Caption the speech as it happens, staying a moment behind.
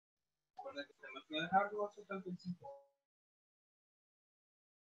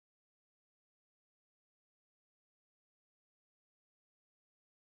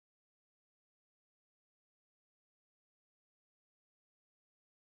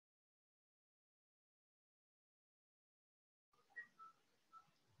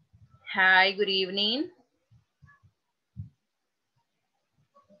Hi, good evening.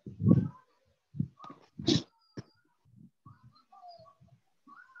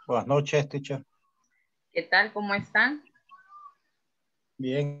 Buenas noches, teacher. ¿Qué tal? ¿Cómo están?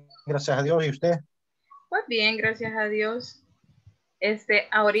 Bien, gracias a Dios. ¿Y usted? Pues bien, gracias a Dios.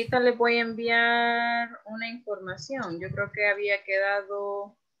 Ahorita les voy a enviar una información. Yo creo que había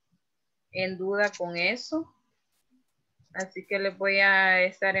quedado en duda con eso. Así que les voy a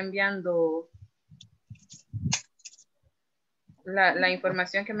estar enviando la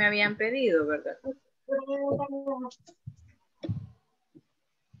información que me habían pedido, ¿verdad?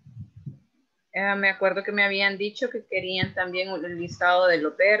 Me acuerdo que me habían dicho que querían también el listado de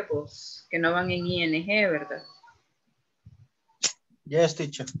los verbos que no van en ING, ¿verdad? Yes,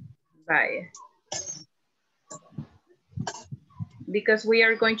 teacher. Vaya. Because we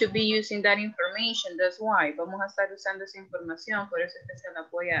are going to be using that information, that's why. Vamos a estar usando esa información, por eso es que se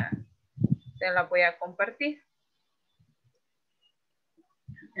la voy a compartir.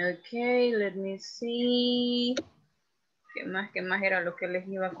 Ok, let me see. ¿Qué más era lo que les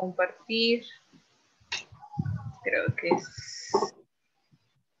iba a compartir? Creo que es...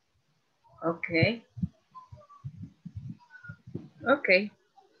 Ok. Ok.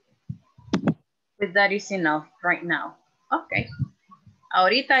 But that is enough right now. Ok.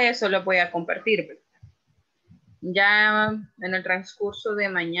 Ahorita eso lo voy a compartir. Ya en el transcurso de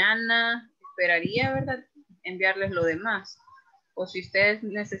mañana esperaría, ¿verdad? Enviarles lo demás. O si ustedes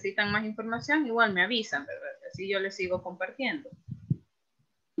necesitan más información, igual me avisan, ¿verdad? Así yo les sigo compartiendo.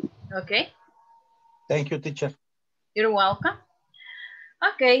 Ok. Thank you, teacher. You're welcome.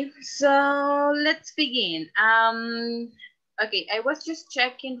 Okay, so let's begin. Okay, I was just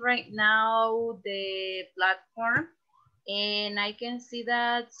checking right now the platform, and I can see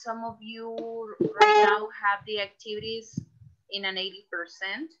that some of you right now have the activities in an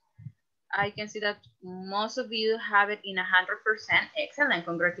 80%. I can see that most of you have it in 100%. Excellent,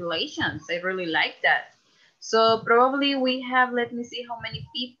 congratulations. I really like that. So probably we have, let me see how many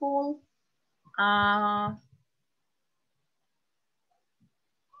people.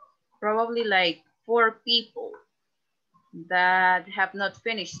 Probably like 4 people that have not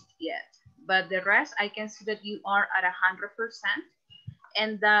finished yet. But the rest, I can see that you are at 100%.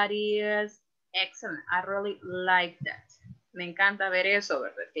 And that is excellent. I really like that. Me encanta ver eso,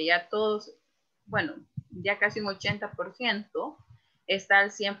 ¿verdad? Que ya todos, bueno, ya casi un 80% está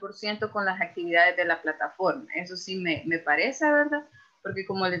al 100% con las actividades de la plataforma. Eso sí me parece, ¿verdad? Porque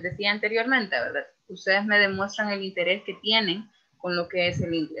como les decía anteriormente, ¿verdad? Ustedes me demuestran el interés que tienen con lo que es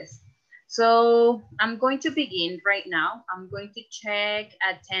el inglés. So, I'm going to begin right now. I'm going to check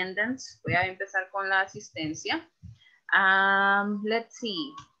attendance. Voy a empezar con la asistencia. Let's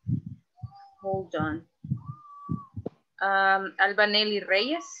see. Hold on. Albanelli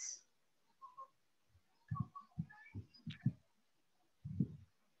Reyes.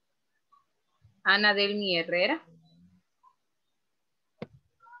 Ana Delmi Herrera.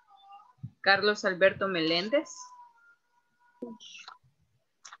 Carlos Alberto Meléndez.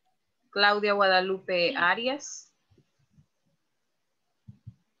 Claudia Guadalupe Arias.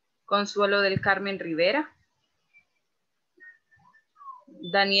 Consuelo del Carmen Rivera.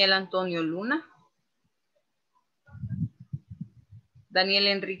 Daniel Antonio Luna. Daniel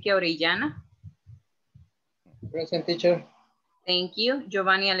Enrique Orellana. Present, teacher. Thank you.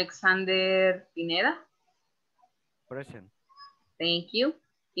 Giovanni Alexander Pineda. Present. Thank you.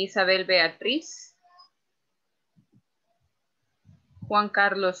 Isabel Beatriz. Juan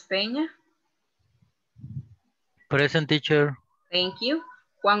Carlos Peña. Present, teacher. Thank you.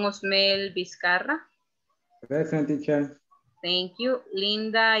 Juan Osmel Vizcarra. Present, teacher. Thank you.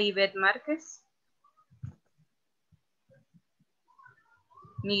 Linda Ivette Márquez.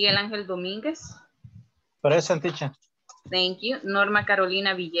 Miguel Ángel Domínguez. Present, teacher. Thank you. Norma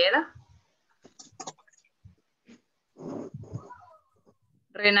Carolina Villeda.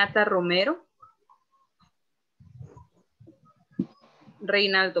 Renata Romero.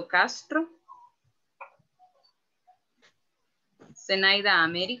 Reinaldo Castro. Zenaida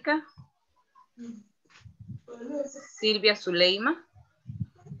América. Silvia Zuleima.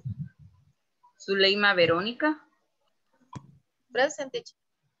 Zuleima Verónica. Present, teacher.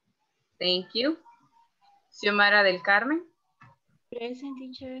 Thank you. Xiomara del Carmen. Present,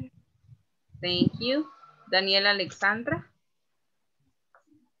 teacher. Thank you. Daniela Alexandra.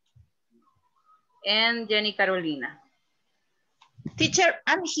 And Jenny Carolina. Teacher,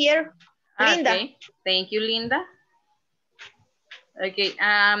 I'm here. Linda. Okay, thank you, Linda. Okay,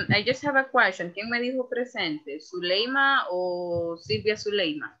 I just have a question. ¿Quién me dijo presente? ¿Zuleima o Silvia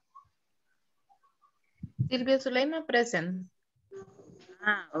Zuleima? Silvia Zuleima, present.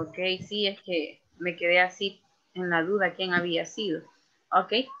 Ah, ok, sí, es que me quedé así en la duda quién había sido.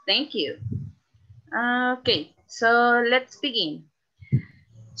 Okay, thank you. Okay, so let's begin.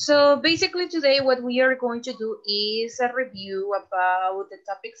 So basically today what we are going to do is a review about the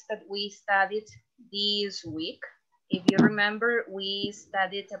topics that we studied this week. If you remember, we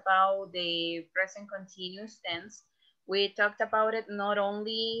studied about the present continuous tense. We talked about it not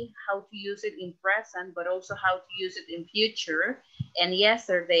only how to use it in present, but also how to use it in future. And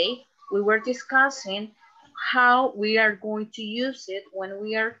yesterday we were discussing how we are going to use it when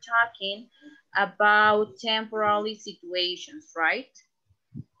we are talking about temporary situations, right?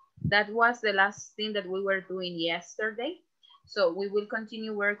 That was the last thing that we were doing yesterday. So we will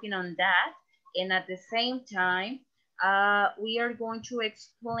continue working on that. And at the same time, we are going to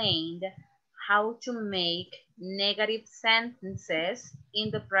explain how to make negative sentences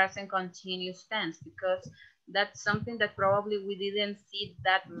in the present continuous tense, because that's something that probably we didn't see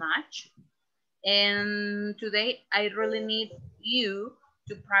that much. And today I really need you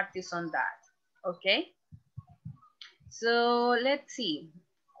to practice on that, okay? So let's see.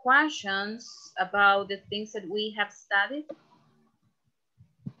 Questions about the things that we have studied?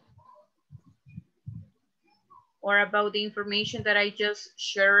 Or about the information that I just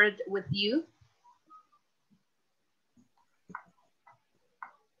shared with you?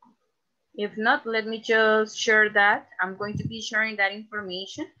 If not, let me just share that. I'm going to be sharing that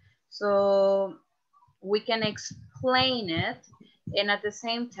information so we can explain it, and at the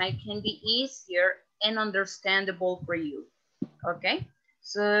same time can be easier and understandable for you, okay?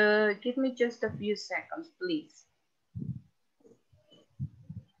 So give me just a few seconds, please.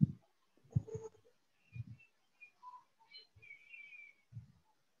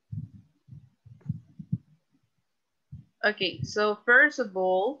 Okay, so first of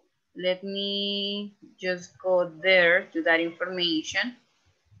all, let me just go there to that information.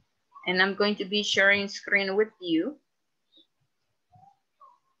 And I'm going to be sharing screen with you.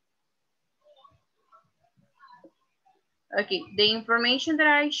 Okay, the information that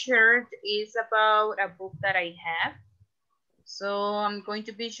I shared is about a book that I have. So I'm going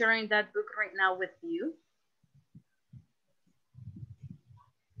to be sharing that book right now with you.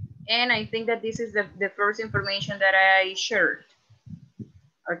 And I think that this is the first information that I shared.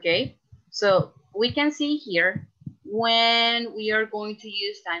 Okay, so we can see here when we are going to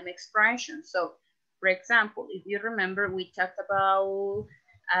use time expressions. So for example, if you remember, we talked about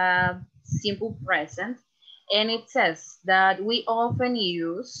simple present, and it says that we often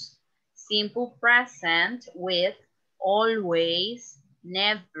use simple present with always,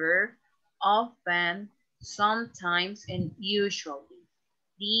 never, often, sometimes, and usually.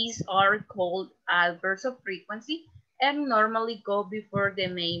 These are called adverbs of frequency and normally go before the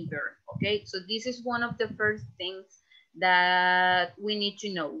main verb, okay? So this is one of the first things that we need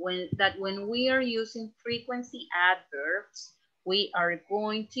to know, when we are using frequency adverbs, we are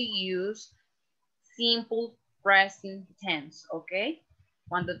going to use simple present tense, okay?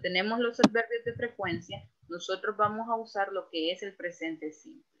 Cuando tenemos los adverbios de frecuencia, nosotros vamos a usar lo que es el presente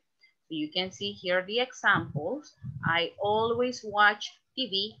simple. So you can see here the examples. I always watch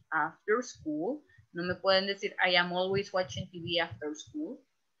TV after school. No me pueden decir, I am always watching TV after school.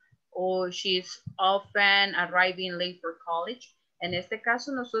 Or she's often arriving late for college. En este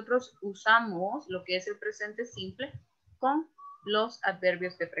caso, nosotros usamos lo que es el presente simple con los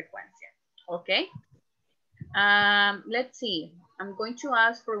adverbios de frecuencia. Okay? Let's see. I'm going to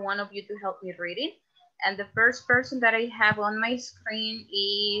ask for one of you to help me read it. And the first person that I have on my screen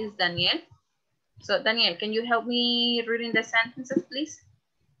is Daniel. So Daniel, can you help me reading the sentences, please?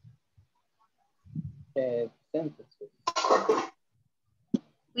 Sentences.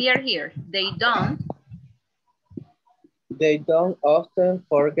 We are here. They don't often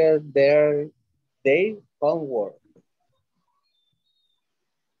forget their homework.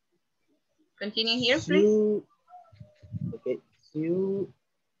 Continue here, please. Okay.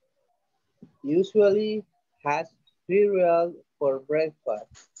 Usually has cereal for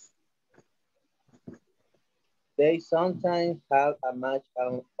breakfast. They sometimes have a match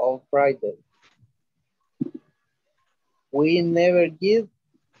on Friday. We never give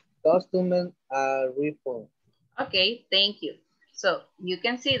customers a refund. Okay, thank you. So you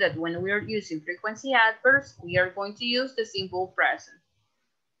can see that when we are using frequency adverbs, we are going to use the simple present.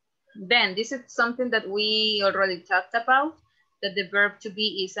 Then this is something that we already talked about, that the verb to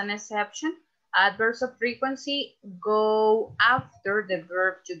be is an exception. Adverbs of frequency go after the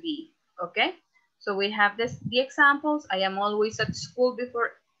verb to be, okay? So we have the examples. I am always at school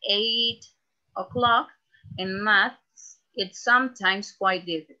before 8 o'clock. In maths, it's sometimes quite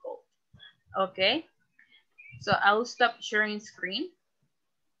difficult, okay? So I'll stop sharing screen.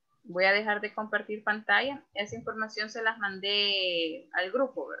 Voy a dejar de compartir pantalla. Esa información se las mandé al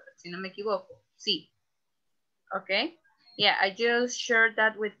grupo, ¿verdad? Si no me equivoco. Sí. Okay. Yeah, I just shared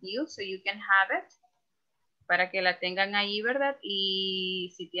that with you so you can have it. Para que la tengan ahí, ¿verdad?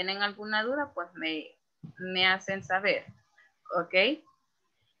 Y si tienen alguna duda, pues me hacen saber. Okay.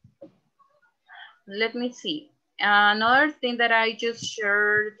 Let me see. Another thing that I just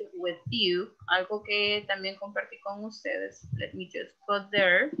shared with you, algo que también compartí con ustedes. Let me just put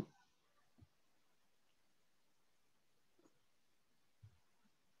there.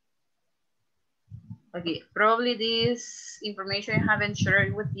 Okay, probably this information I haven't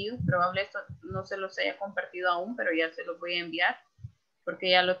shared with you. Probablemente esto no se los haya compartido aún, pero ya se los voy a enviar porque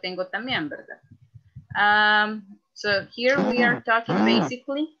ya lo tengo también, ¿verdad? So here we are talking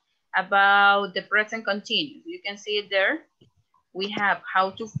basically about the present continuous. You can see it there. We have how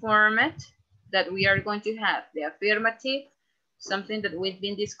to form it, that we are going to have the affirmative, something that we've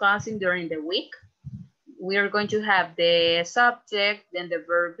been discussing during the week. We are going to have the subject, then the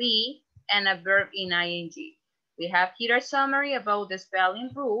verb be, and a verb in ing. We have here a summary about the spelling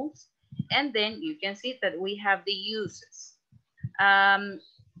rules, and then you can see that we have the uses.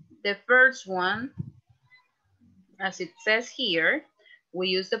 The first one, as it says here, we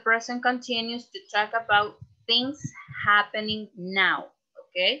use the present continuous to talk about things happening now,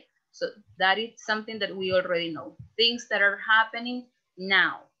 okay? So that is something that we already know, things that are happening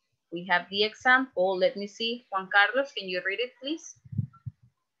now. We have the example. Let me see, Juan Carlos, can you read it, please?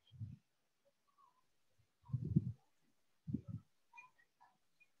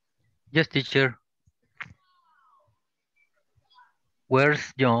 Yes, teacher.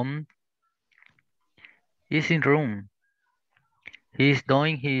 Where's John? He's in room. He's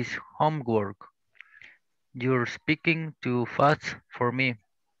doing his homework. You're speaking too fast for me.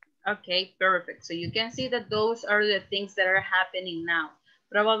 Okay, perfect. So you can see that those are the things that are happening now.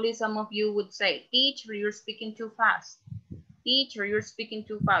 Probably some of you would say, teacher, you're speaking too fast. Teacher, you're speaking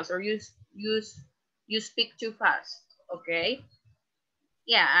too fast, or you speak too fast, okay?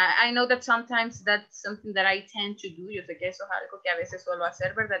 Yeah, I know that sometimes that's something that I tend to do. Yo sé que eso es algo que a veces suelo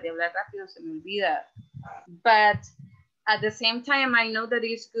hacer, ¿verdad? De hablar rápido se me olvida. But at the same time, I know that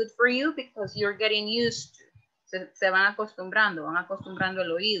it's good for you because you're getting used to. Se van acostumbrando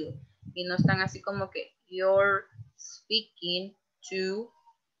el oído. Y no están así como que you're speaking too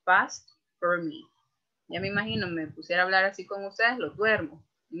fast for me. Ya me imagino, me pusiera a hablar así con ustedes, los duermo.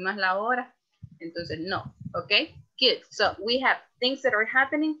 Y más la hora. Entonces, no. Okay? Good. So, we have things that are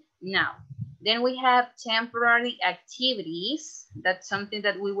happening now. Then we have temporary activities. That's something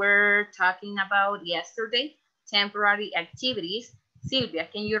that we were talking about yesterday. Temporary activities. Silvia,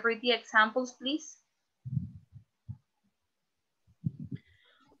 can you read the examples, please?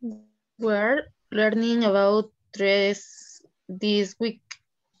 We're learning about dress this week.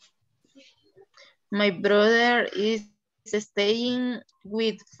 My brother is staying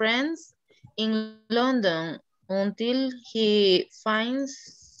with friends in London until he finds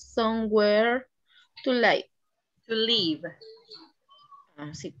somewhere to live. To leave.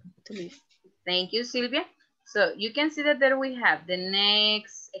 Sí, to live. Thank you, Silvia. So you can see that there we have the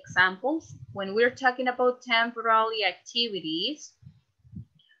next examples. When we're talking about temporary activities,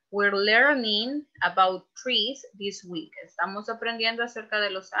 we're learning about trees this week. Estamos aprendiendo acerca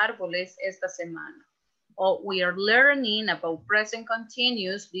de los árboles esta semana. Or we are learning about present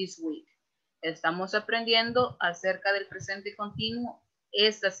continuous this week. Estamos aprendiendo acerca del presente continuo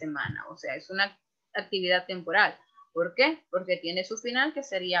esta semana. O sea, es una actividad temporal. ¿Por qué? Porque tiene su final que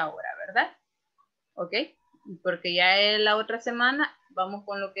sería ahora, ¿verdad? ¿Ok? Porque ya en la otra semana vamos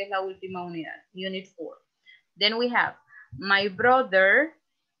con lo que es la última unidad, Unit 4. Then we have, my brother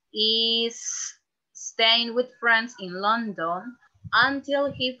is staying with friends in London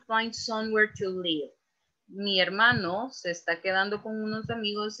until he finds somewhere to live. Mi hermano se está quedando con unos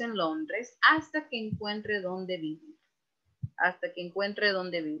amigos en Londres hasta que encuentre dónde vivir. Hasta que encuentre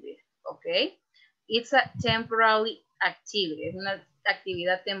dónde vivir. ¿Ok? It's a temporary activity. Es una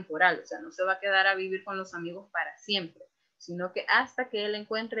actividad temporal. O sea, no se va a quedar a vivir con los amigos para siempre, sino que hasta que él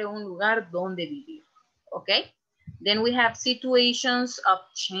encuentre un lugar donde vivir. ¿Ok? Then we have situations of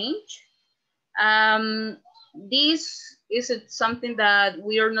change. This is something that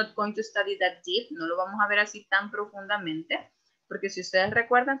we are not going to study that deep. No lo vamos a ver así tan profundamente, porque si ustedes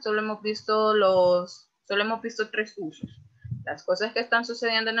recuerdan, solo hemos visto tres usos. Las cosas que están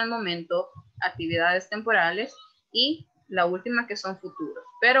sucediendo en el momento, actividades temporales y la última que son futuros.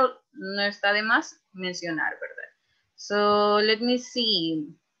 Pero no está de más mencionar, ¿verdad? So let me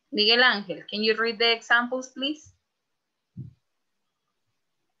see. Miguel Ángel, can you read the examples, please?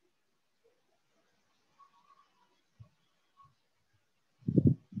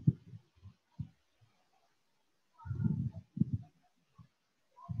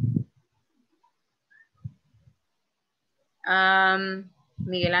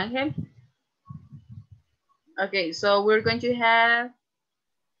 Miguel Ángel. Okay, so we're going to have,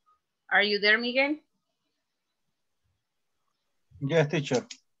 are you there, Miguel? Yes, teacher.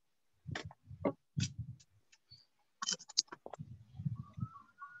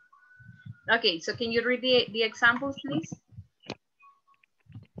 Okay, so can you read the examples, please?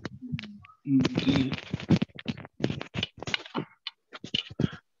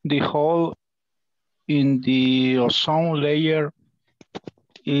 The hole in the ozone layer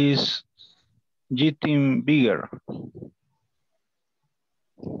is getting bigger.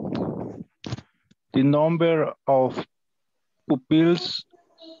 The number of pupils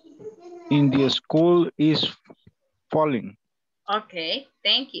in the school is falling. Okay,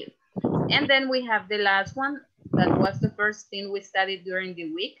 thank you. And then we have the last one. That was the first thing we studied during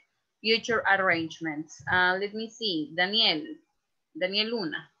the week, future arrangements. Let me see, Daniel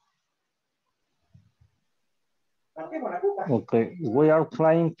Luna. Okay, we are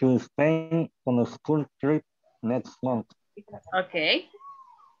flying to Spain on a school trip next month. Okay.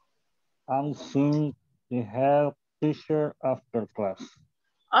 I'm seeing the head teacher after class.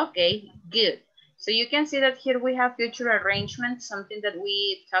 Okay, good. So you can see that here we have future arrangements, something that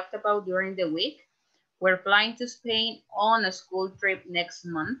we talked about during the week. We're flying to Spain on a school trip next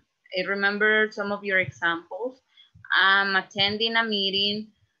month. I remember some of your examples. I'm attending a meeting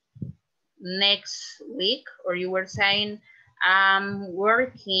next week, or you were saying I'm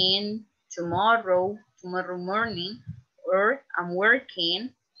working tomorrow morning, or I'm working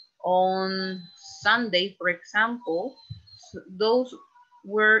on Sunday, for example. So those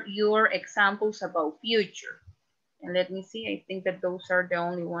were your examples about future. And let me see, I think that those are the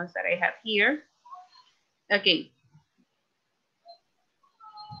only ones that I have here. Okay.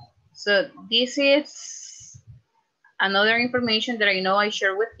 So this is another information that I know I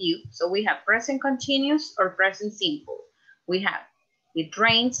share with you. So we have present continuous or present simple. We have, it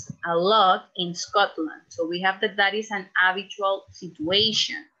rains a lot in Scotland. So we have that is an habitual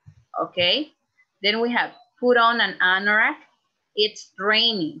situation, okay? Then we have put on an anorak, it's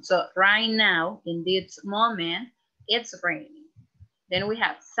raining. So right now, in this moment, it's raining. Then we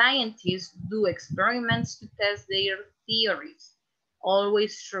have scientists do experiments to test their theories.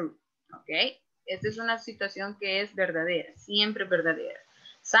 Always true, okay? Esta es una situación que es verdadera, siempre verdadera.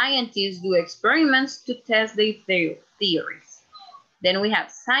 Scientists do experiments to test their theories. Then we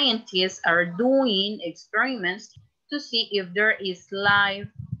have scientists are doing experiments to see if there is life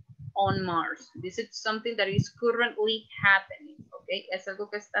on Mars. This is something that is currently happening, okay? Es algo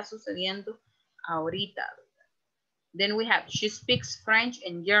que está sucediendo ahorita. Then we have, she speaks French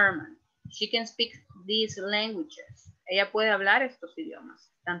and German. She can speak these languages. Ella puede hablar estos idiomas,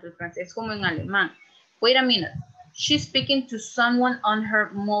 tanto el francés como en alemán. Wait a minute. She's speaking to someone on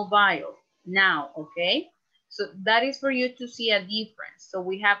her mobile now, okay? So that is for you to see a difference. So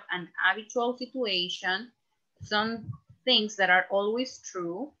we have an habitual situation, some things that are always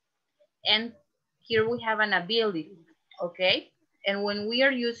true, and here we have an ability, okay? And when we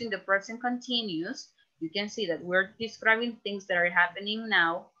are using the present continuous, you can see that we're describing things that are happening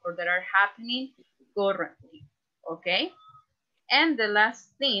now or that are happening currently, okay? And the last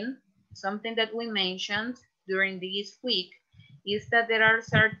thing, something that we mentioned during this week, is that there are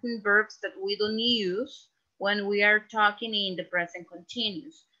certain verbs that we don't use when we are talking in the present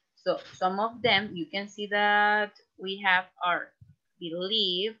continuous. So some of them, you can see that we have are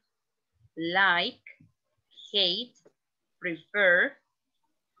believe, like, hate, prefer,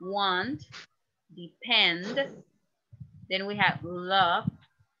 want, depend. Then we have love,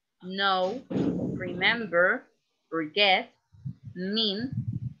 know, remember, forget, mean,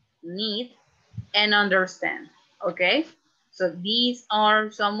 need, and understand, okay? So these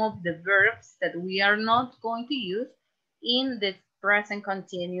are some of the verbs that we are not going to use in the present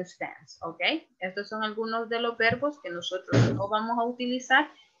continuous tense, okay? Estos son algunos de los verbos que nosotros no vamos a utilizar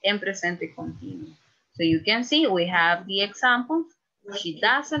en presente continuo. So you can see we have the examples. She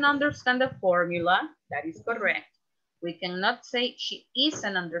doesn't understand the formula. That is correct. We cannot say she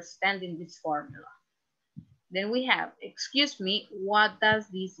isn't understanding this formula. Then we have, excuse me, what does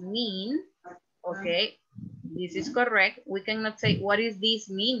this mean? Okay, this is correct. We cannot say, what is this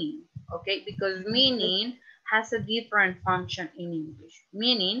meaning? Okay, because meaning has a different function in English.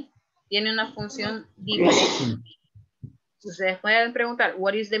 Meaning tiene una función diferente. Ustedes pueden preguntar,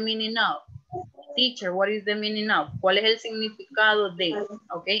 what is the meaning of? Teacher, what is the meaning of? ¿Cuál es el significado de?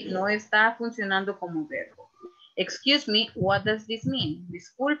 Ok, no está funcionando como verbo. Excuse me, what does this mean?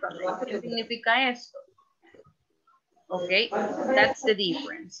 Discúlpame, ¿qué significa esto? Ok, that's the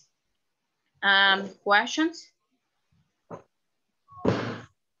difference. Questions?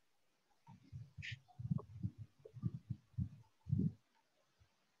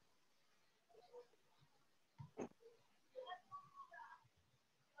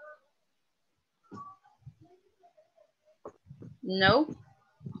 No?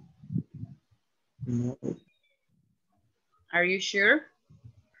 No. Are you sure?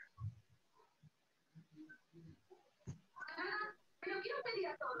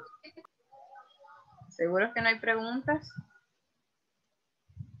 ¿Seguros que no hay preguntas?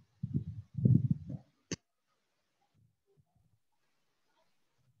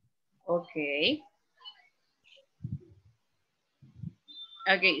 Okay.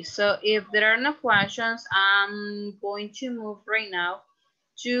 Okay, so if there are no questions, I'm going to move right now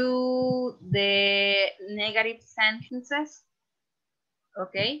to the negative sentences,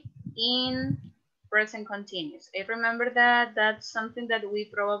 okay, in present continuous. I remember that that's something that we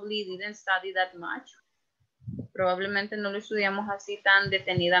probably didn't study that much. Probablemente no lo estudiamos así tan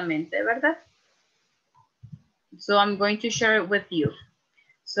detenidamente, ¿verdad? So I'm going to share it with you.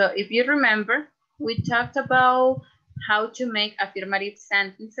 So if you remember, we talked about how to make affirmative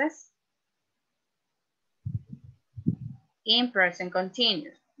sentences in present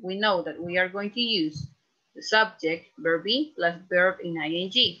continuous. We know that we are going to use the subject, verb be, plus verb in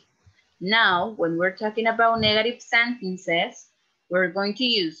ing. Now, when we're talking about negative sentences, we're going to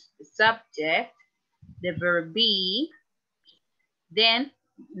use the subject, the verb be, then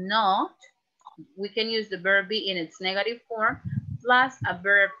not. We can use the verb be in its negative form, plus a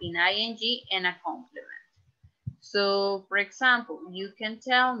verb in ing and a complement. So, for example, you can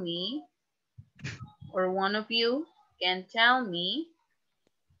tell me, or one of you can tell me,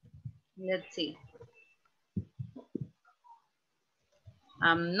 let's see.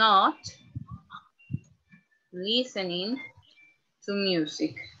 I'm not listening to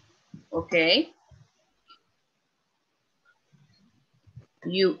music, okay?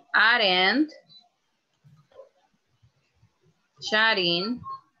 You aren't chatting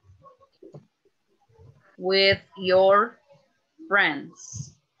with your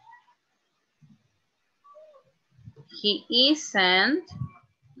friends. He isn't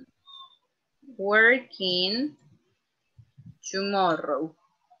working tomorrow.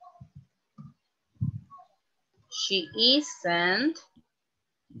 She isn't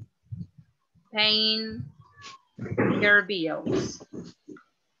paying her bills.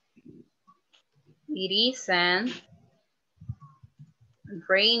 It isn't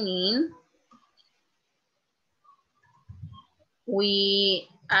raining. We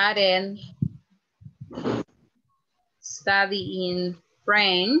aren't studying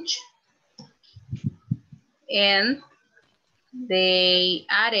French, and they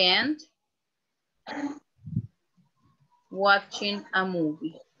aren't watching a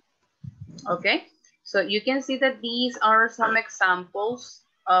movie. Okay, so you can see that these are some examples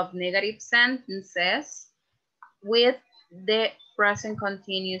of negative sentences with the present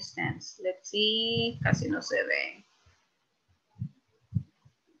continuous tense. Let's see, casi no se ve.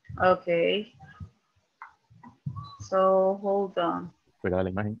 Okay. So, hold on. Pegada la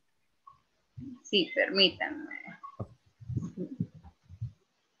imagen. Sí, permítanme.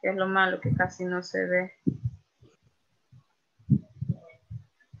 ¿Qué es lo malo? Que casi no se ve.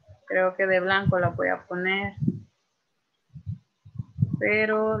 Creo que de blanco la voy a poner.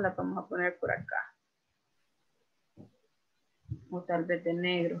 Pero la vamos a poner por acá. O tal vez de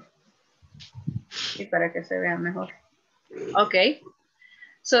negro. Y para que se vea mejor. Okay.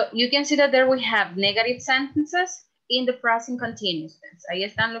 So you can see that there we have negative sentences in the present continuous tense. Ahí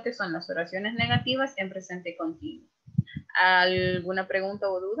están lo que son las oraciones negativas en presente continuo. ¿Alguna pregunta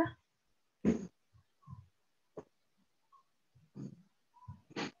o duda?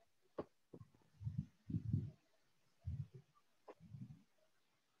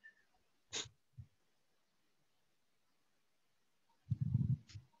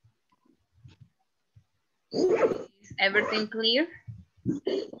 Is everything clear?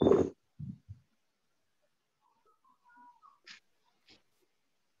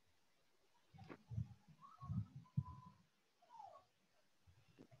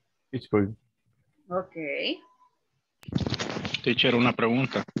 It's good. Okay. Teacher, una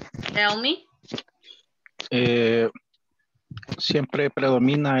pregunta. Tell me. Siempre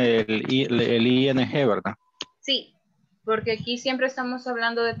predomina el ING, ¿verdad? Sí. Porque aquí siempre estamos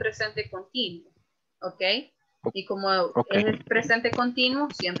hablando de presente continuo, ¿ok? Y como es el presente continuo,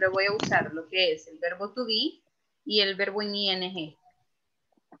 siempre voy a usar lo que es el verbo to be y el verbo en ing.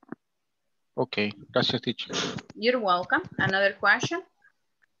 Ok, gracias, teacher. You're welcome. Another question?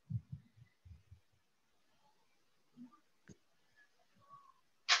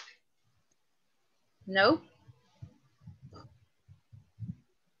 No?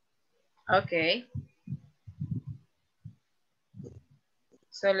 Okay.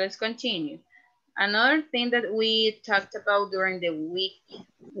 So let's continue. Another thing that we talked about during the week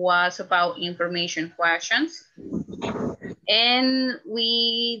was about information questions. And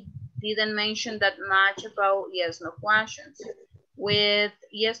we didn't mention that much about yes/no questions. With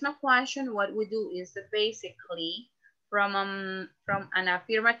yes/no question, what we do is that basically from an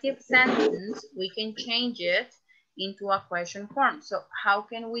affirmative sentence, we can change it into a question form. So how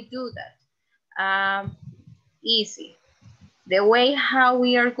can we do that? Easy. The way how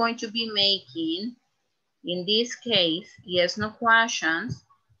we are going to be making, in this case, yes/no questions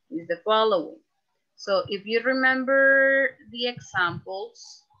is the following. So if you remember the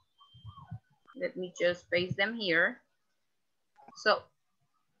examples, let me just paste them here. So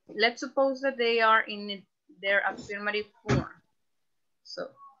let's suppose that they are in their affirmative form. So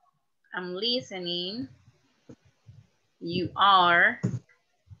I'm listening, you are,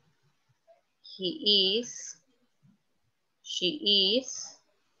 he is, she is,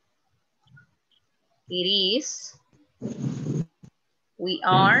 it is, we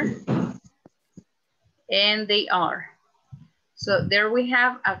are, and they are. So there we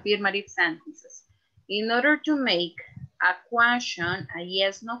have affirmative sentences. In order to make a question, a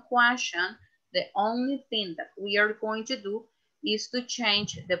yes/no question, the only thing that we are going to do is to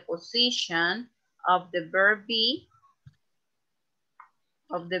change the position of the verb be,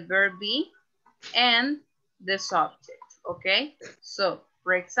 and the subject, okay? So,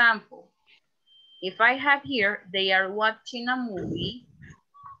 for example, if I have here, they are watching a movie,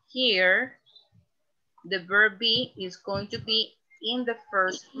 here, the verb be is going to be in the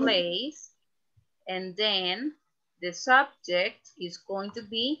first place, and then the subject is going to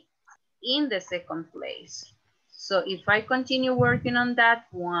be in the second place. So if I continue working on that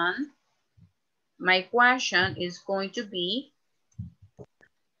one, my question is going to be,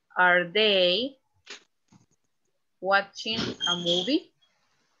 are they watching a movie?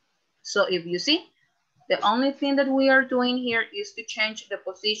 So if you see, the only thing that we are doing here is to change the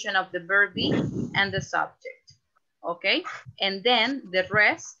position of the verb be and the subject, okay? And then the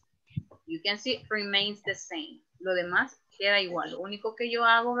rest, you can see, remains the same. Lo demás queda igual. Lo único que yo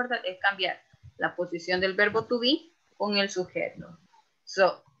hago, ¿verdad? Es cambiar la posición del verbo to be con el sujeto.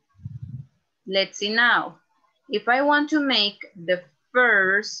 So, let's see now. If I want to make the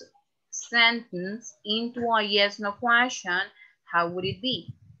first sentence into a yes/no question, how would it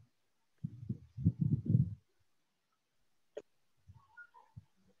be?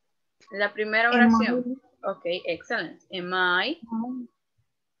 La primera oración. Okay, excellent. Am I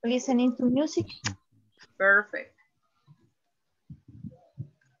listening to music? Perfect.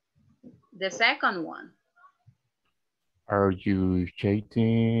 The second one. Are you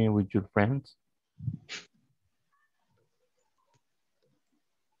chatting with your friends?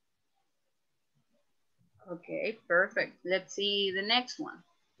 Okay, perfect. Let's see the next one.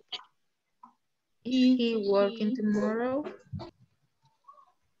 Is he working tomorrow?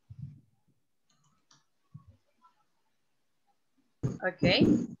 Okay,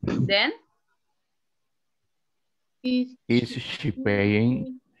 then? Is she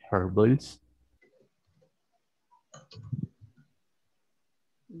paying her bills?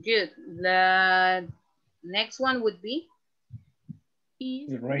 Good. The next one would be?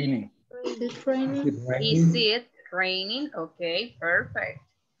 It's raining. Is it raining? Is it raining? Okay, perfect.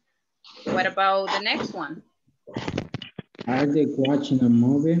 What about the next one? Are they watching a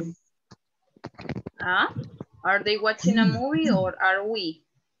movie? Are they watching a movie or are we?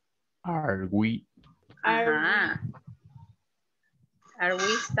 Are we? Are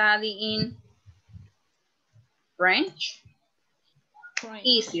we studying French?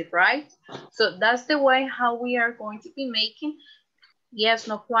 Easy, right? So that's the way how we are going to be making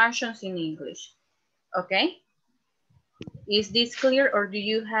yes/no questions in English. Okay? Is this clear or do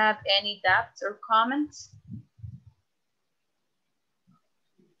you have any doubts or comments?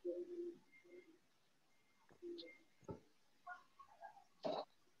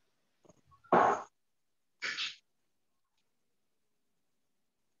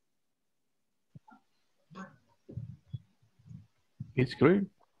 It's clear.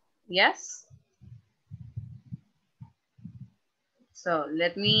 Yes? So,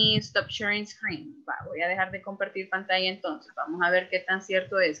 let me stop sharing screen. Voy a dejar de compartir pantalla entonces. Vamos a ver qué tan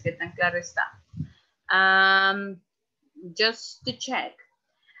cierto es, qué tan claro está. Just to check.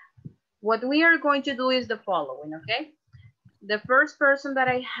 What we are going to do is the following, okay? The first person that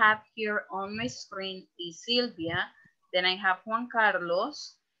I have here on my screen is Silvia. Then I have Juan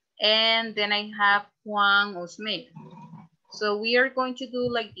Carlos. And then I have Juan Osmed. So we are going to do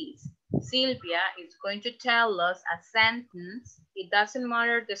like this. Silvia is going to tell us a sentence. It doesn't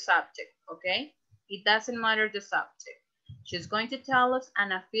matter the subject, okay? It doesn't matter the subject. She's going to tell us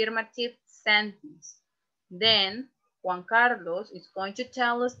an affirmative sentence. Then Juan Carlos is going to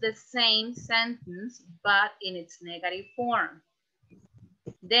tell us the same sentence, but in its negative form.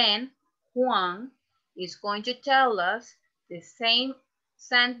 Then Juan is going to tell us the same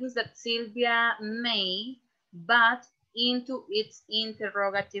sentence that Silvia made, but into its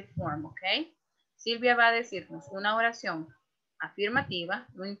interrogative form, ¿ok? Silvia va a decirnos una oración afirmativa,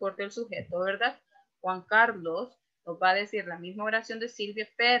 no importa el sujeto, ¿verdad? Juan Carlos nos va a decir la misma oración de Silvia,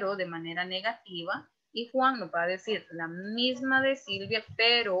 pero de manera negativa, y Juan nos va a decir la misma de Silvia,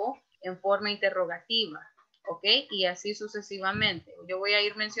 pero en forma interrogativa, ¿ok? Y así sucesivamente. Yo voy a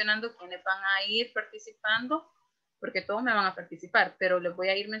ir mencionando quiénes van a ir participando, porque todos me van a participar, pero les voy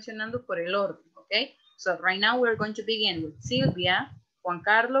a ir mencionando por el orden, ¿ok? So right now we're going to begin with Silvia, Juan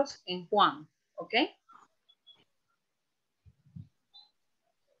Carlos, and Juan, ¿ok?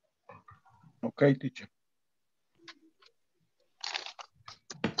 Okay, teacher.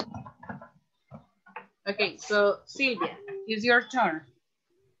 Okay, so Silvia, it's your turn.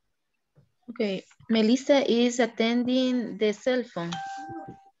 Okay, Melissa is attending the cell phone.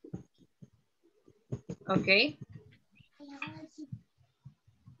 Okay.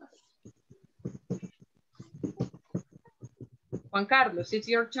 Juan Carlos, it's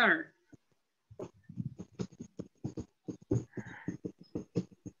your turn.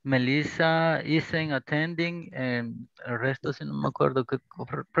 Melissa isn't attending, and el resto si no me acuerdo.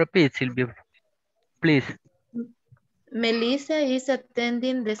 Repeat, Silvia, please. Melissa is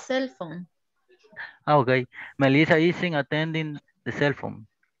attending the cell phone. Okay, Melissa isn't attending the cell phone.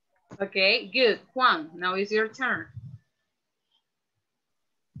 Okay, good. Juan, now it's your turn.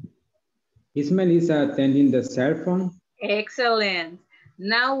 Is Melissa attending the cell phone? Excellent.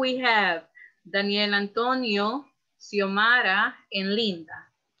 Now we have Daniel Antonio, Xiomara, and Linda.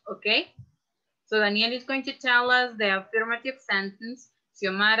 Okay? So Daniel is going to tell us the affirmative sentence,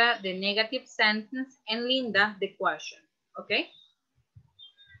 Xiomara the negative sentence, and Linda the question. Okay?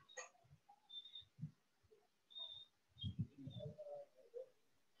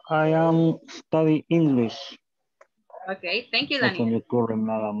 I am studying English. Okay, thank you, No se me Daniel. ocurre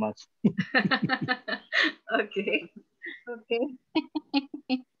nada más. Okay. Okay.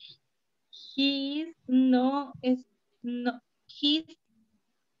 He's no is no he's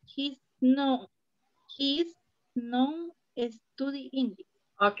no study English.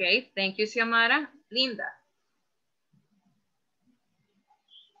 Okay, thank you, Xiomara. Linda.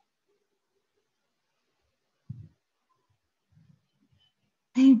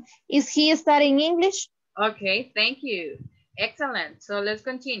 Is he studying English? Okay, thank you. Excellent. So let's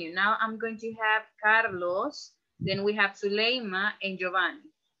continue. Now I'm going to have Carlos, then we have Zuleima and Giovanni.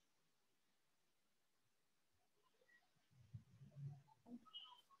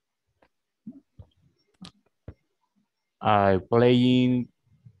 I playing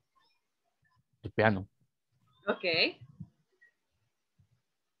the piano. Okay.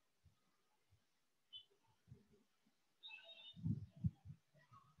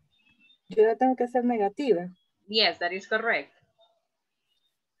 Yo la tengo que hacer negativa. Yes, that is correct.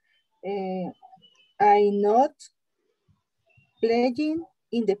 I not playing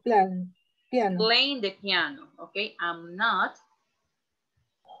in the piano. Playing the piano. Okay, I'm not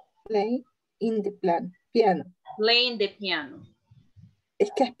Playing in the piano. playing the piano.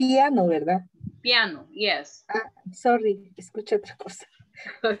 Es que es piano, ¿verdad? Piano, yes. Ah, sorry, escuché otra cosa.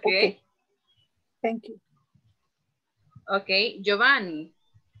 Okay. Thank you. Okay, Giovanni.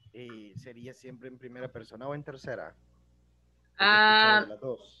 ¿Y sería siempre en primera persona o en tercera? Las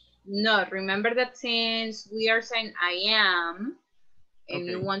dos. No, remember that since we are saying I am, and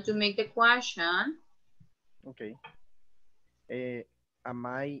you want to make the question. Okay. Am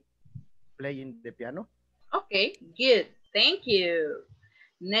I playing the piano? Okay, good. Thank you.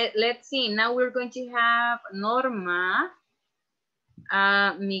 Let's see. Now we're going to have Norma,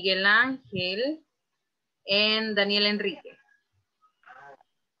 Miguel Ángel, and Daniel Enrique.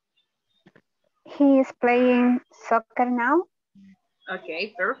 He is playing soccer now.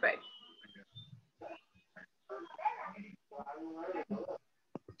 Okay, perfect.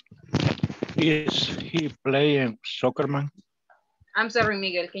 Is he playing soccer, man? I'm sorry,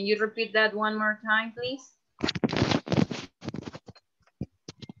 Miguel. Can you repeat that one more time, please?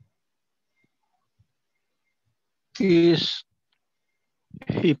 Is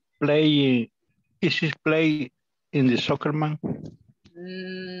he playing? Is he playing in the soccer man?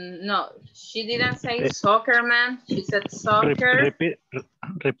 No, she didn't say soccer man. She said soccer.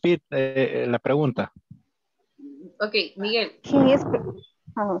 Repeat la pregunta. Okay, Miguel. He is.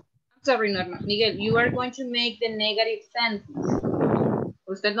 Sorry, Norma. Miguel, you are going to make the negative sentence.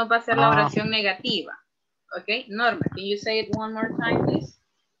 Usted nos va a hacer la oración negativa. Okay, Norma, can you say it one more time, please?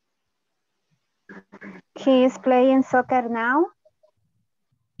 He is playing soccer now.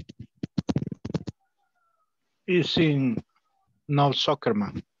 Is in no soccer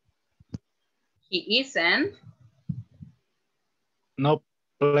man. He isn't. No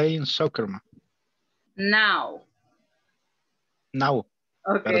playing soccer man. Now. Now.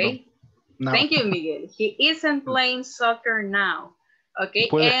 Okay. Now. Thank you, Miguel. He isn't playing soccer now. Okay.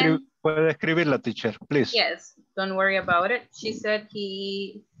 Puede escribirla, teacher, please. Yes, don't worry about it. She said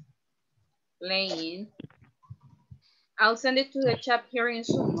he playing. I'll send it to the chat here in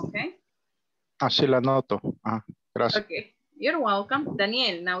Zoom, okay? Así la noto. Gracias. Okay, you're welcome.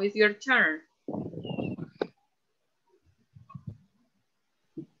 Daniel, now it's your turn.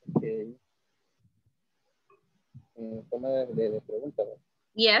 Okay. Forma de pregunta.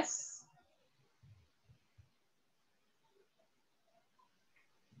 Yes.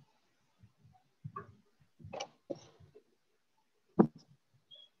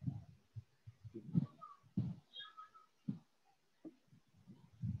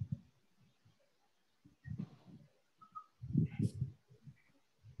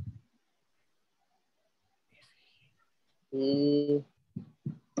 He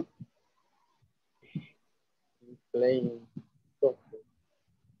playing soccer.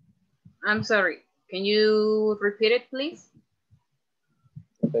 I'm sorry. Can you repeat it, please?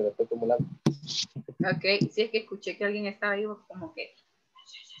 Okay, si es que escuché que alguien estaba ahí como que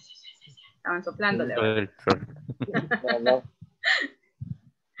estaban soplándole. No.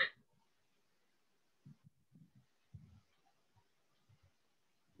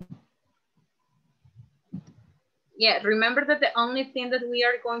 Yeah, remember that the only thing that we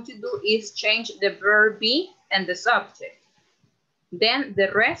are going to do is change the verb be and the subject. Then the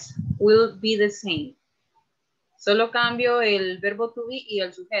rest will be the same. Solo cambio el verbo to be y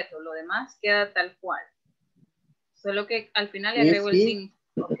el sujeto. Lo demás queda tal cual. Solo que al final le agrego el sin.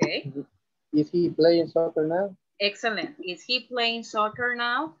 Okay. Is he playing soccer now? Excellent. Is he playing soccer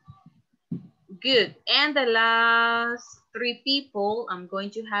now? Good. And the last three people, I'm going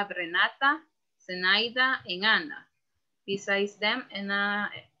to have Renata, Zenaida, and Ana. Besides them, and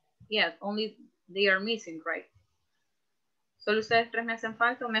yeah, only they are missing, right? ¿Solo ustedes tres me hacen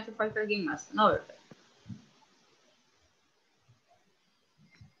falta o me hace falta alguien más? No, ¿verdad?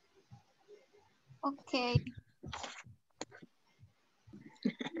 Okay.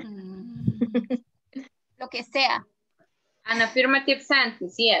 Lo que sea. An affirmative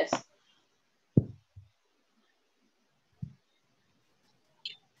sentence, yes.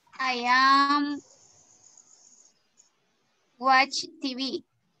 I am watch TV.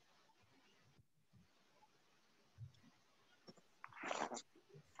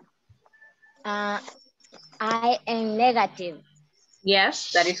 I am negative.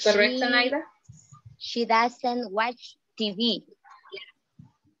 Yes, that is correct, Zenaida. She doesn't watch TV.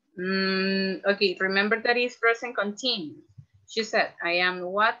 Okay, remember that is present continuous. She said, I am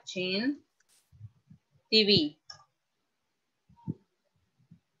watching TV.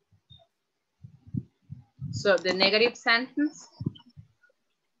 So the negative sentence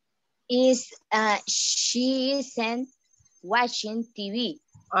is she isn't watching TV.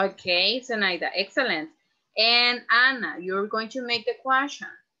 Okay, Zenaida, excellent. And Anna, you're going to make the question.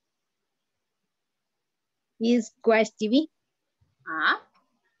 Is watch TV?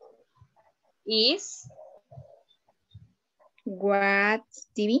 Is watch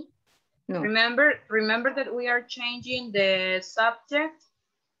TV? No. Remember that we are changing the subject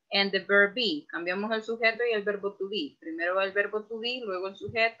and the verb be. Cambiamos el sujeto y el verbo to be. Primero va el verbo to be, luego el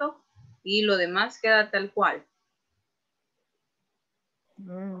sujeto y lo demás queda tal cual.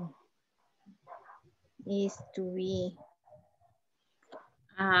 Is to be.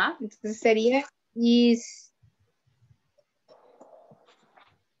 Entonces sería is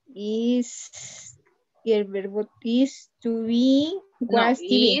y el verbo is to be no,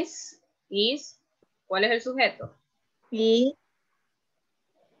 TV. Is, ¿cuál es el sujeto? Y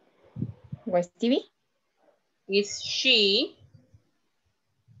was TV. Is she,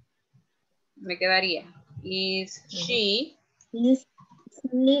 me quedaría. Is she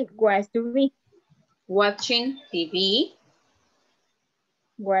was to be watching TV?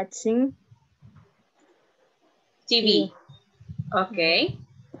 watching TV. Okay.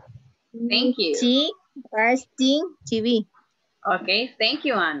 Thank you. She watching TV. Okay, thank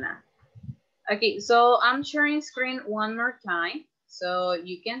you, Anna. Okay, so I'm sharing screen one more time so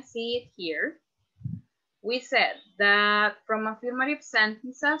you can see it here. We said that from affirmative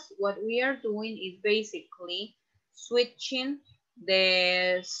sentences, what we are doing is basically switching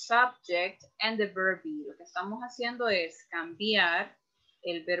the subject and the verb be. Lo que estamos haciendo es cambiar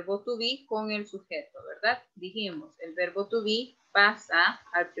el verbo to be con el sujeto, ¿verdad? Dijimos, el verbo to be pasa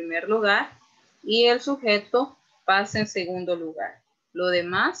al primer lugar y el sujeto pasa en segundo lugar. Lo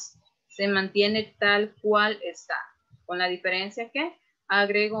demás se mantiene tal cual está, con la diferencia que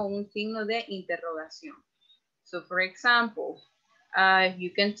agrego un signo de interrogación. So, for example,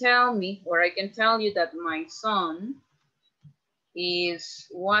 you can tell me, or I can tell you that my son is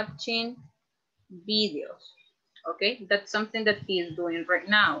watching videos. Okay, that's something that he is doing right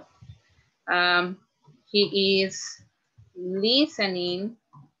now. He is listening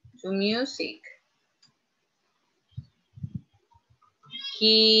to music.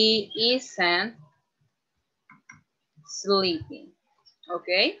 He isn't sleeping.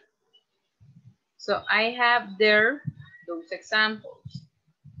 Okay. So I have there those examples.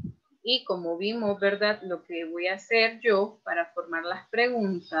 Y como vimos, ¿verdad? Lo que voy a hacer yo para formar las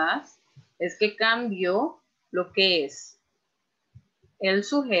preguntas es que cambio lo que es el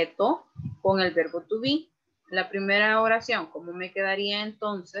sujeto con el verbo to be. La primera oración, ¿cómo me quedaría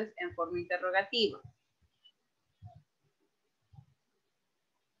entonces en forma interrogativa?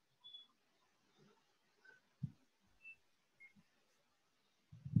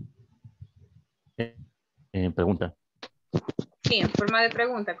 Pregunta. Sí, en forma de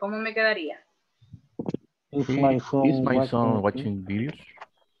pregunta, ¿cómo me quedaría? Is my son watching videos?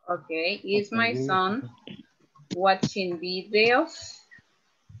 Okay, is my son watching videos?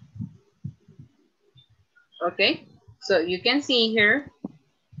 Okay, so you can see here.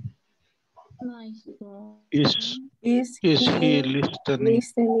 Is he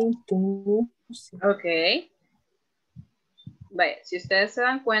listening to music? Okay. Vaya, si ustedes se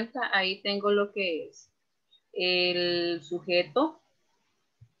dan cuenta, ahí tengo lo que es el sujeto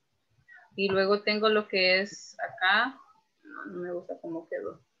y luego tengo lo que es acá, no me gusta cómo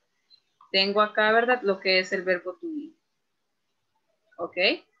quedó. Tengo acá, ¿verdad? Lo que es el verbo to be. ¿Ok?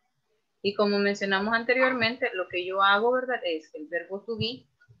 Y como mencionamos anteriormente, lo que yo hago, ¿verdad? Es que el verbo to be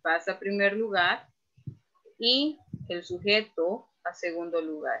pasa a primer lugar y el sujeto a segundo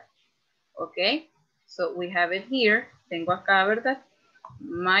lugar. ¿Ok? So we have it here. Tengo acá, ¿verdad?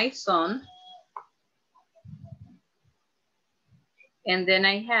 My son. And then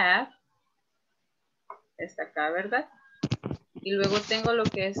I have, está acá, ¿verdad? Y luego tengo lo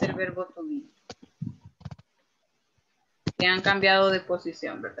que es el verbo to be. Que han cambiado de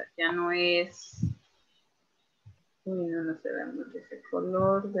posición, ¿verdad? Ya no es... Uy, no se ve mucho ese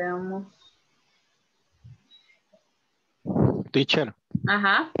color, veamos. Teacher.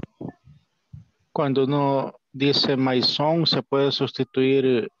 Ajá. Cuando uno dice my son, se puede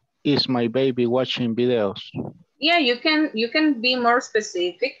sustituir is my baby watching videos. Yeah, you can be more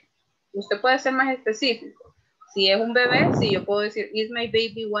specific. Usted puede ser más específico. Si es un bebé, sí, yo puedo decir, is my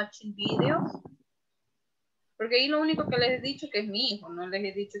baby watching videos? Porque ahí lo único que les he dicho que es mi hijo, no les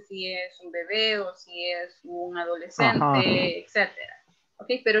he dicho si es un bebé o si es un adolescente, etcétera. Ok,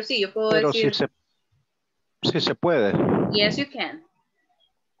 pero sí, yo puedo decir. Sí se puede. Yes, you can.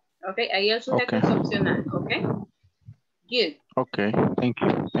 Ok, ahí el sujeto es opcional, ok. Good. Ok,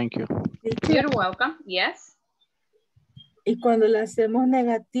 thank you. You're welcome, yes. Y cuando lo hacemos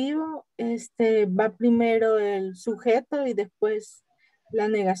negativo, va primero el sujeto y después la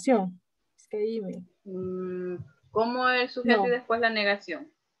negación. Es que ahí me... ¿Cómo el sujeto y después la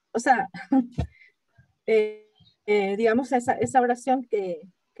negación? O sea, digamos esa oración que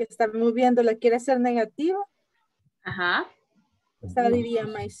estamos viendo, ¿la quiere hacer negativa? Ajá. O sea, diría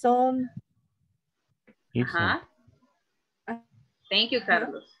my son. Ajá. Thank you,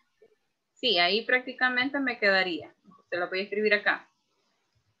 Carlos. Sí, ahí prácticamente me quedaría. Se lo voy a escribir acá.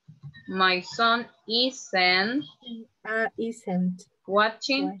 My son isn't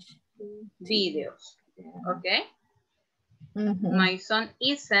watching videos. ¿Ok? My son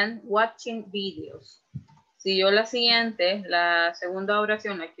isn't watching videos. Si yo la segunda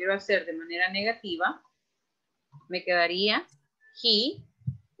oración la quiero hacer de manera negativa, me quedaría he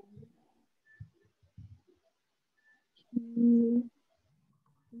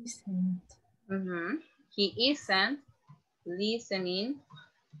isn't listening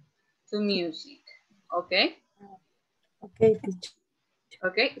to music. ¿Ok? Ok.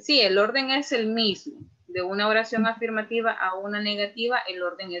 Ok, sí, el orden es el mismo. De una oración afirmativa a una negativa, el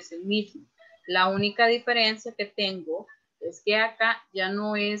orden es el mismo. La única diferencia que tengo es que acá ya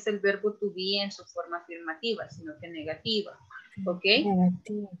no es el verbo to be en su forma afirmativa, sino que negativa. ¿Ok?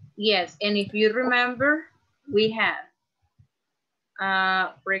 Negativo. Yes, and if you remember, we have,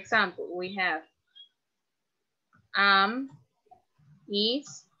 for example, we have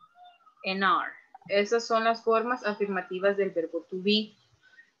is, and are. Esas son las formas afirmativas del verbo to be.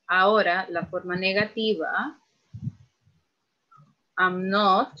 Ahora, la forma negativa, I'm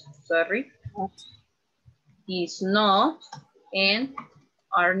not, sorry, is not, and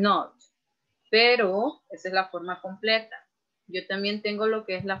are not. Pero, esa es la forma completa. Yo también tengo lo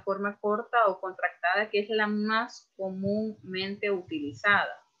que es la forma corta o contractada, que es la más comúnmente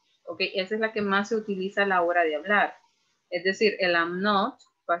utilizada. ¿Ok? Esa es la que más se utiliza a la hora de hablar. Es decir, el I'm not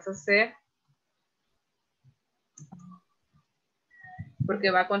pasa a ser,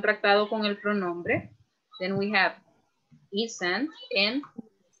 porque va contractado con el pronombre. Then we have isn't and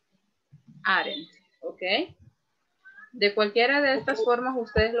aren't. ¿Ok? De cualquiera de estas formas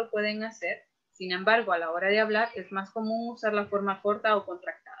ustedes lo pueden hacer. Sin embargo, a la hora de hablar es más común usar la forma corta o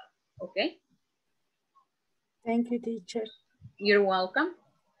contractada. ¿Ok? Thank you, teacher. You're welcome.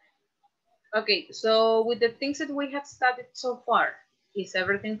 Okay, so with the things that we have studied so far, is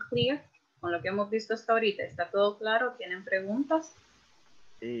everything clear? Con lo que hemos visto hasta ahorita, ¿está todo claro? ¿Tienen preguntas?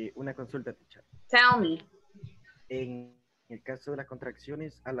 Una consulta, teacher. Tell me. En el caso de las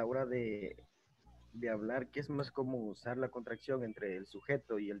contracciones, a la hora de hablar, ¿qué es más común usar la contracción entre el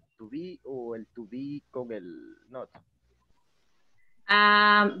sujeto y el to be o el to be con el not?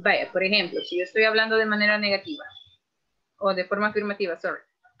 Vaya, por ejemplo, si yo estoy hablando de manera negativa o de forma afirmativa, sorry,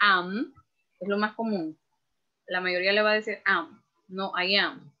 am es lo más común. La mayoría le va a decir am, no I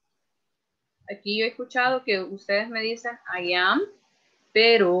am. Aquí yo he escuchado que ustedes me dicen I am,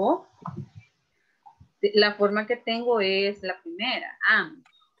 pero la forma que tengo es la primera, am.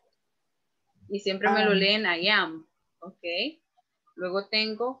 Y siempre me lo leen I am, ¿ok? Luego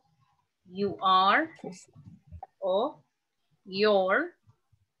tengo you are o your,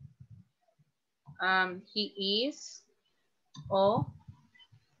 he is o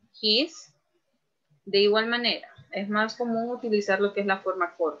his. De igual manera, es más común utilizar lo que es la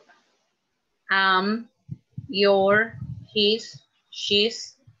forma corta. Am, your, his,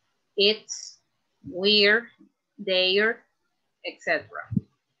 she's, its, we're, their, etc.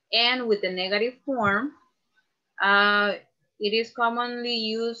 And with the negative form, it is commonly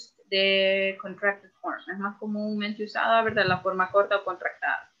used the contracted form. Es más comúnmente usada, ¿verdad? La forma corta o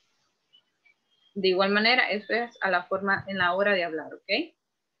contractada. De igual manera, eso es a la forma en la hora de hablar, ¿ok?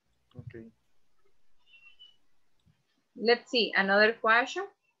 Okay. Let's see, another question.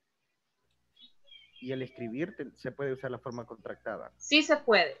 ¿Y al escribir se puede usar la forma contractada? Sí se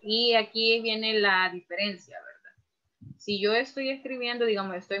puede. Y aquí viene la diferencia, ¿verdad? Si yo estoy escribiendo,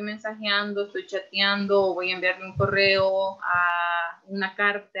 digamos, estoy mensajeando, estoy chateando, voy a enviarle un correo, a una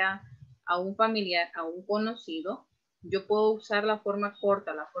carta, a un familiar, a un conocido, yo puedo usar la forma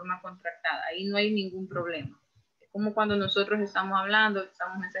corta, la forma contractada. Ahí no hay ningún problema. Es como cuando nosotros estamos hablando,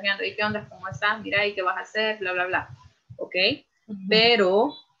 estamos mensajeando, ¿y qué onda? ¿Cómo estás? Mira, ¿y qué vas a hacer? Bla, bla, bla. ¿Ok?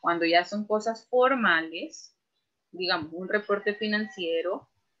 Pero cuando ya son cosas formales, digamos, un reporte financiero,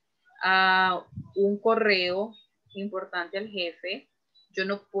 un correo importante al jefe, yo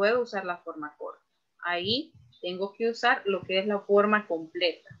no puedo usar la forma corta. Ahí tengo que usar lo que es la forma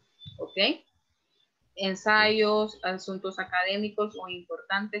completa. ¿Ok? Ensayos, asuntos académicos o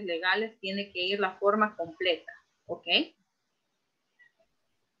importantes legales, tiene que ir la forma completa. ¿Ok?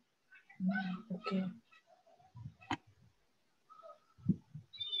 Ok.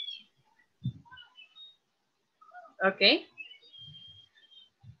 Okay.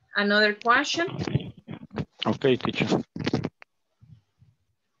 Another question? Okay, teacher.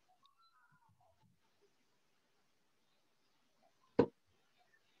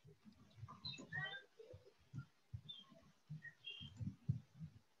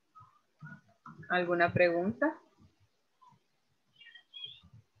 ¿Alguna pregunta?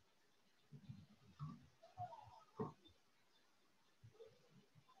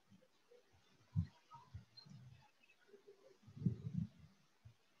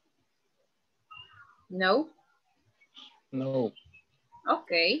 No? No.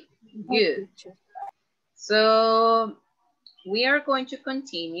 Okay, good. So we are going to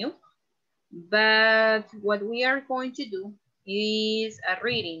continue, but what we are going to do is a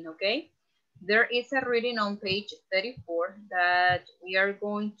reading, okay? There is a reading on page 34 that we are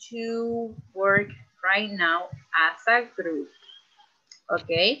going to work right now as a group,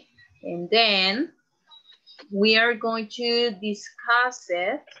 okay? And then we are going to discuss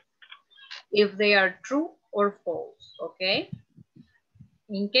it if they are true or false, okay?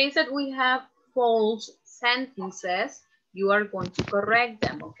 In case that we have false sentences, you are going to correct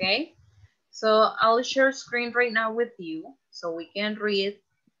them, okay? So I'll share screen right now with you so we can read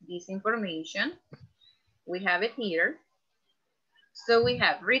this information. We have it here. So we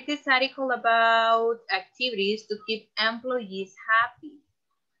have read this article about activities to keep employees happy.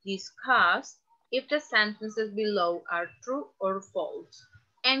 Discuss if the sentences below are true or false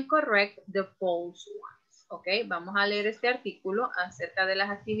and correct the false ones. Ok, vamos a leer este artículo acerca de las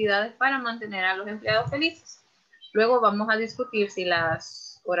actividades para mantener a los empleados felices. Luego vamos a discutir si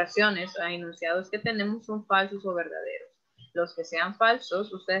las oraciones o enunciados que tenemos son falsos o verdaderos. Los que sean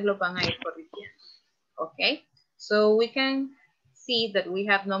falsos, ustedes los van a ir corrigiendo. Ok, so we can see that we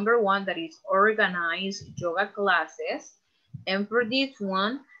have number 1, that is organize yoga classes. And for this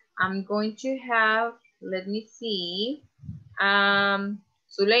one, I'm going to have, let me see,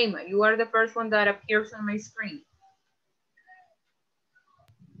 Suleima, you are the first one that appears on my screen.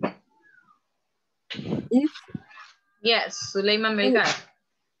 If Yes, Suleima Melgar.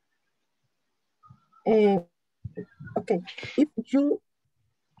 Okay, if you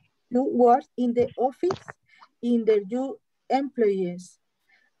work in the office, interview employees.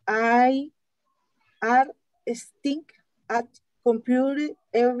 I are stink at computer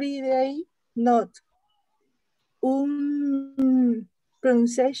every day, not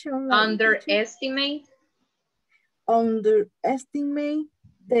pronunciation. Underestimate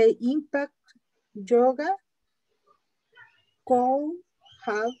the impact yoga could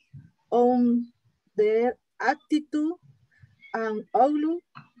have on their attitude and outlook.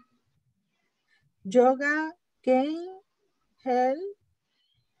 Yoga can help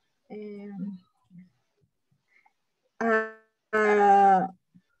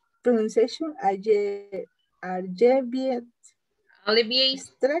pronunciation alleviate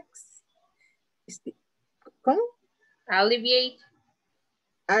stress. ¿Cómo? Alleviate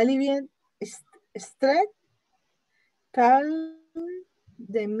stress, calm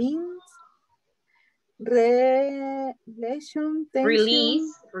the means, relation,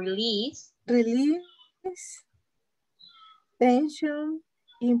 tension, release tension,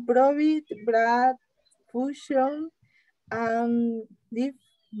 improve blood function, and deep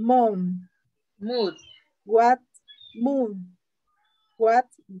mood. What mood? What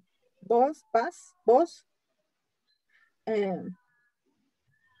boss?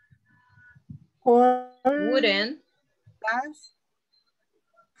 Wouldn't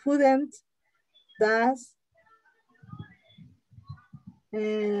does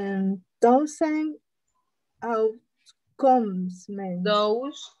thousand outcomes, man.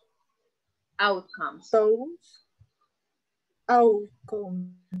 Those outcomes.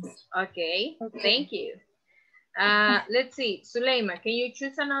 Okay, thank you. Let's see, Suleima, can you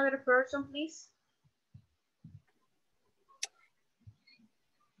choose another person, please?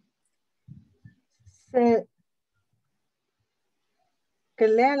 Que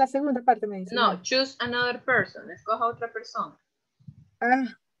lea la segunda parte, me dice. No, choose another person. Escoja otra persona.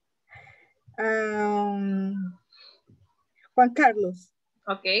 Juan Carlos.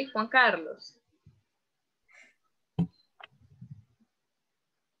 Ok, Juan Carlos.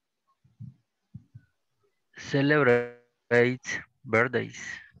 Celebrate birthdays.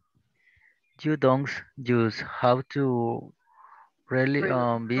 You don't just have to really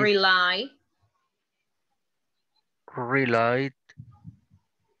rely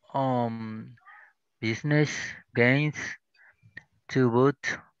on business gains to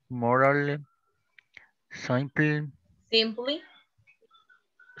boot moral simply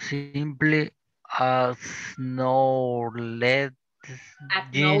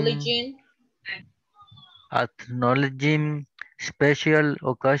acknowledging special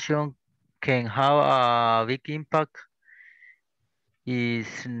occasion can have a big impact. It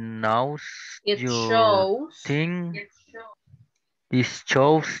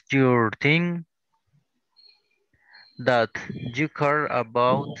shows your team that you care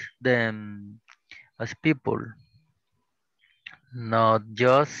about them as people, not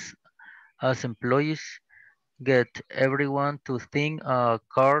just as employees. Get everyone to think a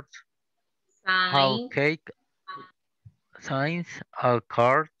card, how cake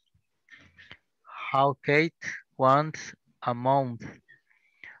once a month,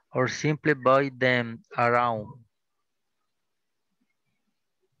 or simply buy them around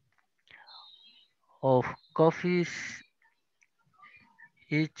of coffees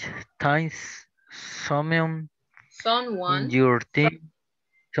each time someone in your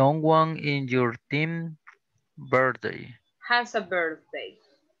team birthday has a birthday.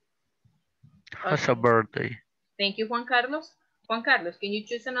 Thank you, Juan Carlos. Juan Carlos, can you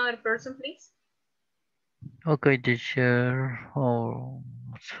choose another person, please? Okay, teacher. Oh,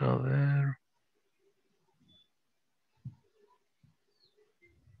 vamos a ver.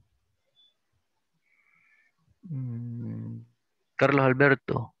 Carlos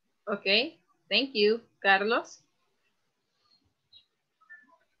Alberto. Okay, thank you. Carlos?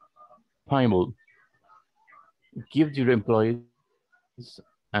 Primal. Give your employees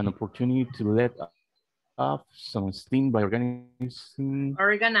an opportunity to let off some steam by organizing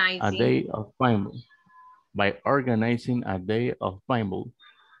a day of primal. By organizing a day of primal.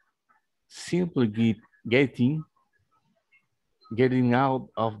 Simply getting out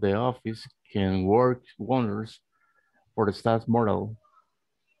of the office can work wonders for the staff morale.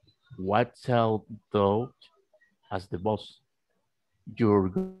 Watch out though, as the boss.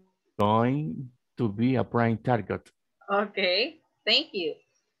 You're going to be a prime target. Okay, thank you.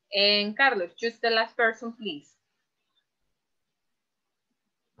 And Carlos, choose the last person, please.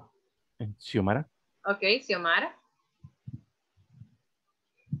 And Xiomara? Okay, Xiomara.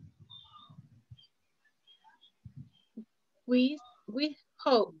 With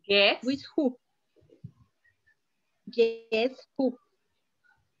who? Yes. With who? Yes, who?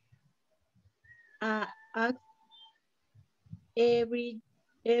 Ask everyone.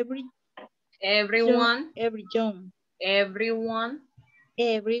 Everyone.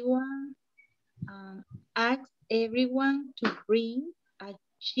 Everyone. Ask everyone to bring a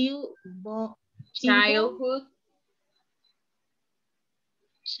childhood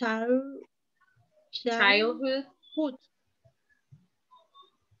Childhood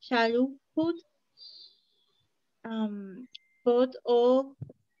photo of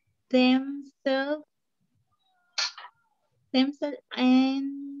themselves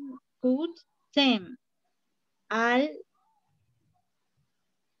and put them all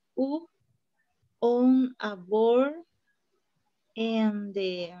up on a board and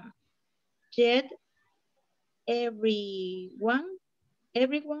get everyone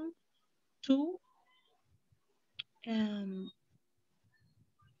to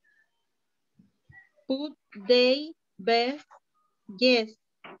put their best guess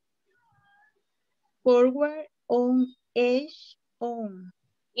forward on each one.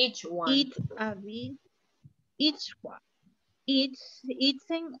 It's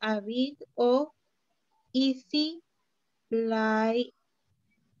a bit of easy like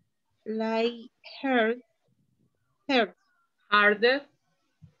hard harder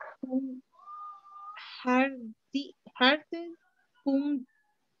fun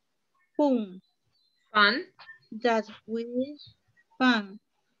that will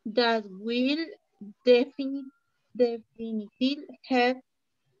definitely have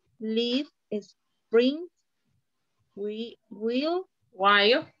leave spring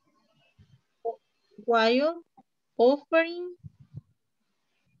while offering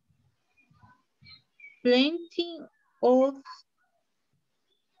plenty of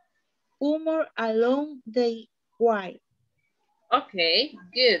humor along the way. Okay,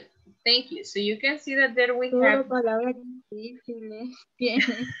 good. Thank you. So you can see that there we have...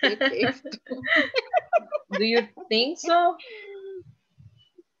 Do you think so?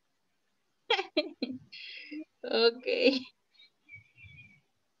 Okay.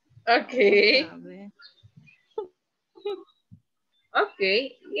 Okay.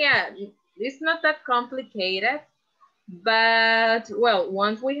 Okay, yeah, it's not that complicated, but well,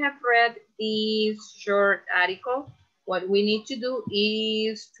 once we have read this short article, what we need to do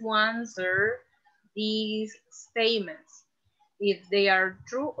is to answer these statements, if they are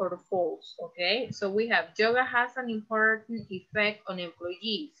true or false, okay? So we have yoga has an important effect on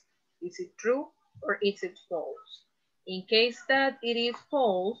employees. Is it true or is it false? In case that it is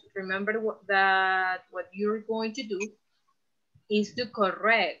false, remember that what you're going to do is to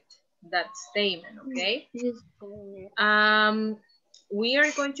correct that statement, okay? We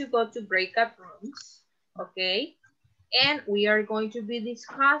are going to go to breakout rooms, okay? And we are going to be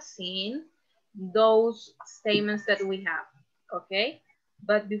discussing those statements that we have, okay?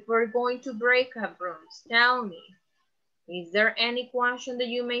 But before going to breakout rooms, tell me, is there any question that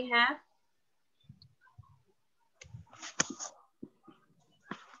you may have?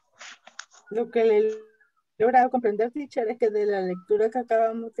 Lo que le he logrado comprender, teacher, es que de la lectura que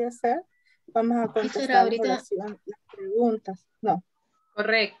acabamos de hacer, vamos a contestar las preguntas. No.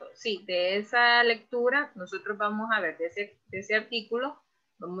 Correcto, sí, de esa lectura nosotros vamos a ver, de ese artículo,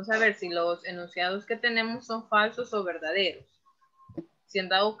 vamos a ver si los enunciados que tenemos son falsos o verdaderos. Si en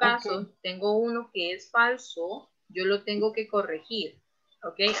dado caso tengo uno que es falso, yo lo tengo que corregir,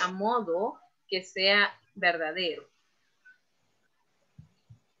 ¿ok? A modo que sea verdadero.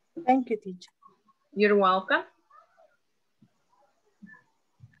 Thank you, teacher. You're welcome.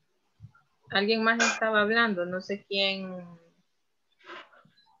 Alguien más estaba hablando, no sé quién.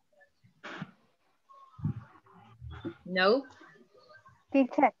 No.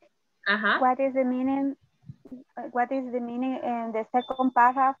 Teacher, what is the meaning? What is the meaning in the second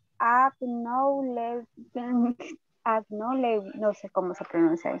paragraph? Acknowledge, no sé cómo se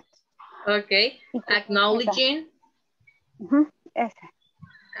pronuncia esto. Okay, acknowledging. Ese.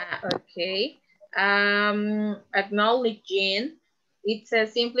 Okay. Acknowledging, it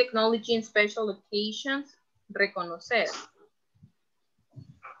says simply acknowledging special occasions, reconocer.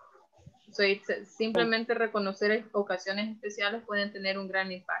 So it's simplemente reconocer ocasiones especiales pueden tener un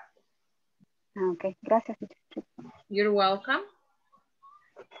gran impacto. Ok, gracias. You're welcome.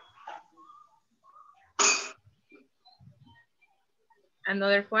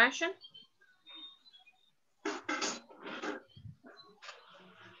 Another question?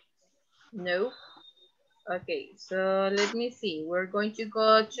 No. Okay, so let me see. We're going to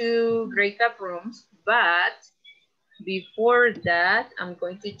go to breakout rooms, but before that, I'm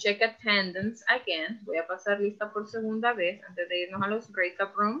going to check attendance again. Voy a pasar lista por segunda vez antes de irnos a los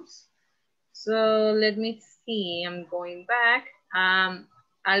breakout rooms. So let me see. I'm going back.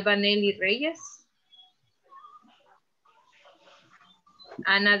 Albanelli Reyes.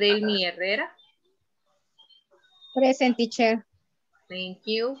 Ana Delmi Herrera. Present, teacher. Thank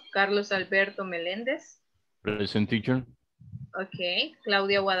you. Carlos Alberto Meléndez. Present, teacher. Okay.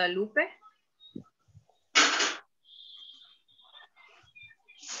 Claudia Guadalupe.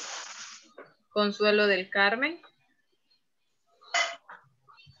 Consuelo del Carmen.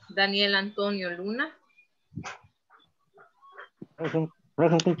 Daniel Antonio Luna.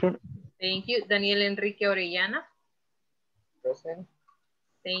 Present, teacher. Thank you. Daniel Enrique Orellana. Present.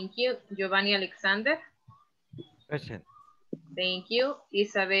 Thank you. Giovanni Alexander. Present. Thank you.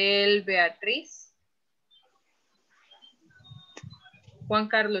 Isabel Beatriz. Juan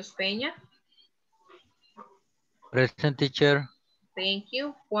Carlos Peña. Present, teacher. Thank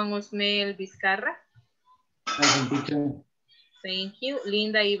you. Juan Osmel Vizcarra. Present, teacher. Thank you.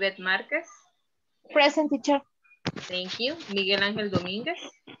 Linda Ivette Márquez. Present, teacher. Thank you. Miguel Ángel Domínguez.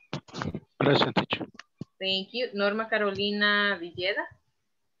 Present, teacher. Thank you. Norma Carolina Villeda.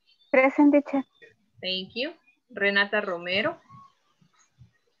 Present, teacher. Thank you. Renata Romero.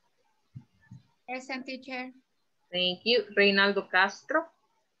 Present, teacher. Thank you. Reinaldo Castro.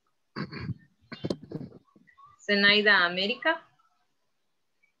 Zenaida América.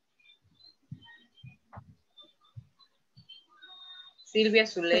 Silvia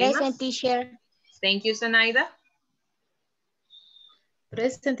Zuleimas. Present, teacher. Thank you, Zenaida.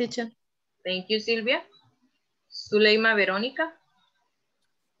 Present, teacher. Thank you, Silvia. Zuleima Verónica.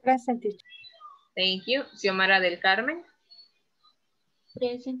 Present, teacher. Thank you. Xiomara del Carmen.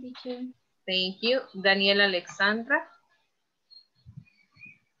 Present, teacher. Thank you. Daniela Alexandra.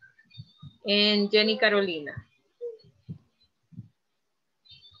 And Jenny Carolina.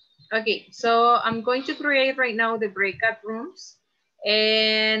 Okay, so I'm going to create right now the breakout rooms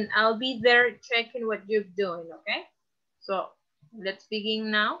and I'll be there checking what you're doing, okay? So let's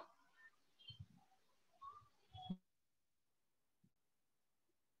begin now.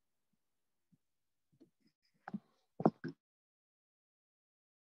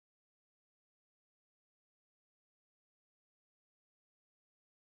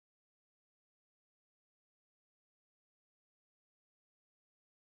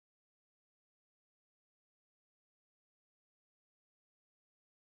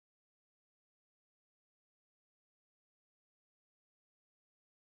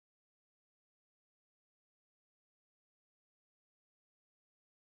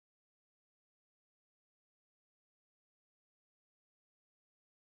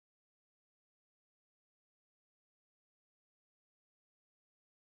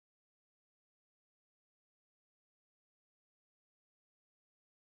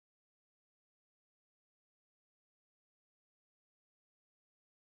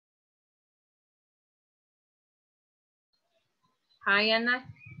 Hi, Ana.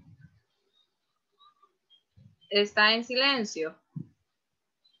 Está en silencio.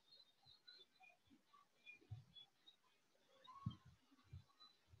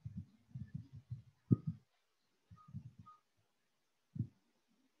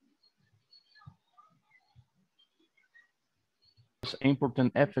 It's an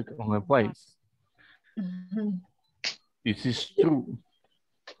important effect on a place. This is true.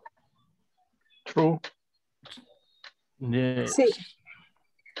 True. Yes. Sí.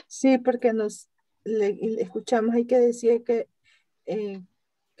 Sí, porque le escuchamos ahí que decía que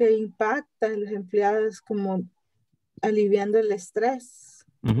impacta en los empleados como aliviando el estrés,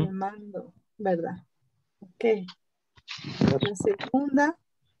 llamando, ¿verdad? Ok. La segunda.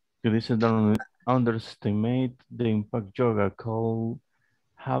 que dice don't underestimate the impact yoga called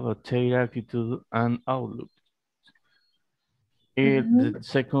have a tight attitude and outlook. The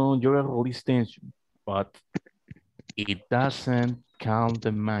second yoga release tension, but it doesn't calm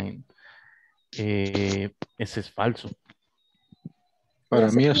the mind. Ese es falso.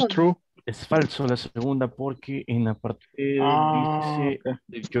 Para mí es true. Es falso la segunda porque en la parte dice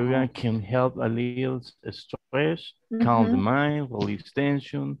the yoga can help alleviate stress, calm the mind, release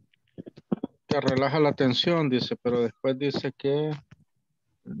tension. Que relaja la tensión, dice, pero después dice que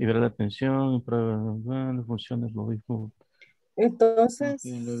libera la tensión, prueba las funciones, lo mismo. Entonces,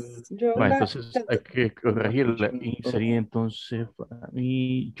 yoga. Bueno, entonces hay que corregirla y sería entonces para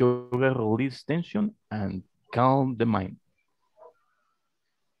mí yoga release tension and calm the mind.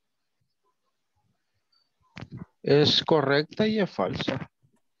 es correcta y es falsa.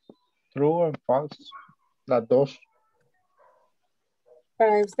 True and false. Las dos.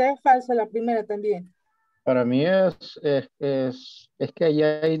 Para usted es falso la primera también. Para mí es que ahí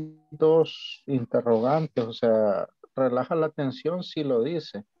hay dos interrogantes, o sea, relaja la tensión si lo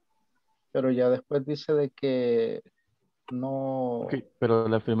dice, pero ya después dice de que no... Ok, pero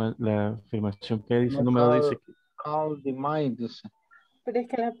la afirmación que dice, no me lo dice. Calm the mind, dice. Pero es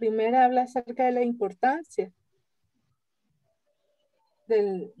que la primera habla acerca de la importancia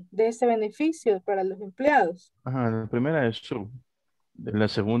de ese beneficio para los empleados. Ajá, la primera es true, la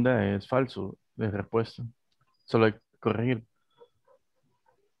segunda es falso, de respuesta. Solo hay que corregir.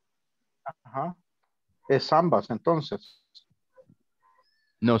 Ajá. Es ambas, entonces.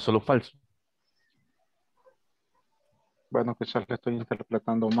 No, solo falso. Bueno, quizás le estoy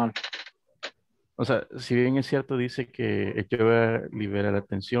interpretando mal. O sea, si bien es cierto, dice que el yoga libera la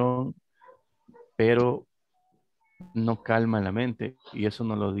tensión, pero no calma la mente, y eso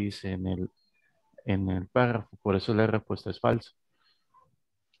no lo dice en el párrafo, por eso la respuesta es falsa.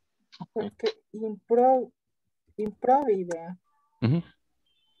 Porque improvi, vea.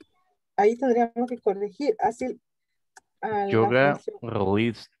 Ahí tendríamos que corregir. Así. Yoga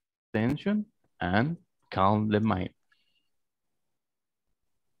release tension and calm the mind.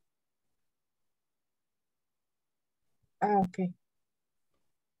 Ok.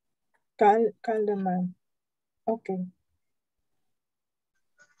 Calm the mind. Ok.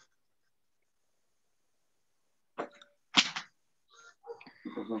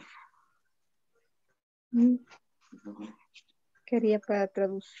 Quería para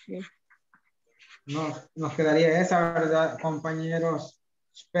traducir. Nos quedaría esa, ¿verdad, compañeros?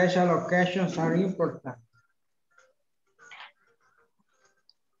 Special occasions are important.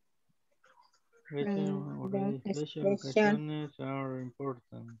 Special ocasiones are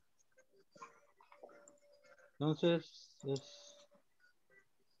important. Entonces,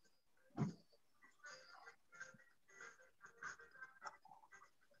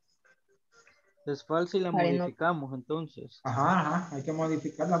 es falsa y la modificamos, entonces. Ajá, hay que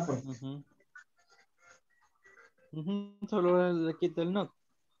modificarla pues. Solo le quita el not.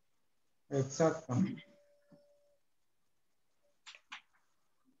 Exacto.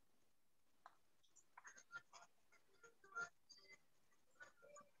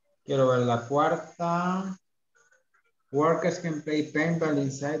 Quiero ver la cuarta. Workers can play paintball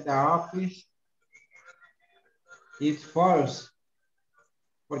inside the office. It's false.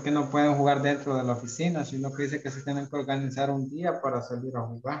 Porque no pueden jugar dentro de la oficina, sino que dice que se tienen que organizar un día para salir a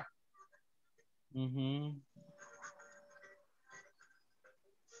jugar.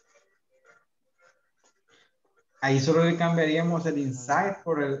 Ahí solo le cambiaríamos el inside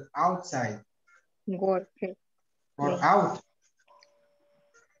por el outside. Worker. Por out.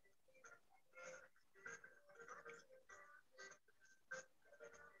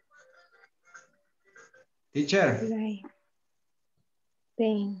 Teacher.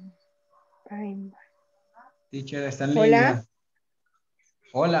 Teacher, está en línea.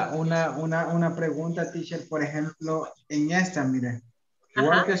 Hola, una pregunta, teacher, por ejemplo, en esta, mire.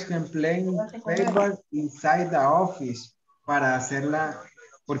 Workers can play paintball inside the office para hacerla,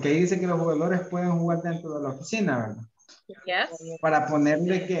 porque ahí dice que los jugadores pueden jugar dentro de la oficina, ¿verdad? Yes. Para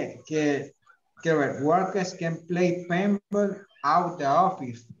ponerle que ver, workers can play paintball out the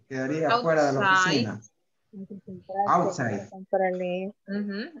office, quedaría fuera de la oficina. Outside.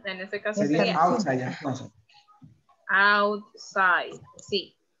 En este caso sería outside, entonces. Outside,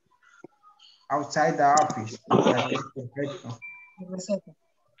 sí. Outside the office. Perfecto.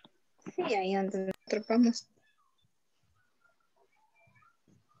 Sí, ahí donde tropamos.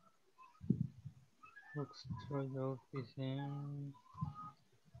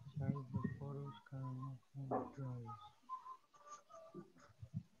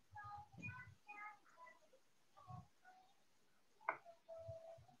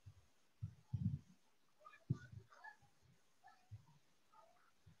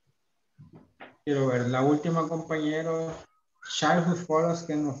 Quiero ver, la última, compañero. Childhood photos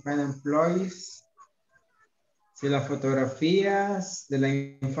can offend employees. Si las fotografías de la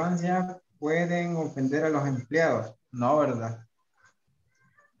infancia pueden ofender a los empleados. No, ¿verdad?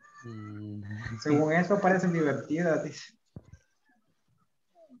 Según eso parecen divertidas, dice.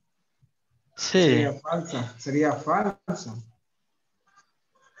 Sí. Sería falso, sería falso.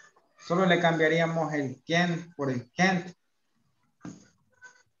 Solo le cambiaríamos el can por el can't.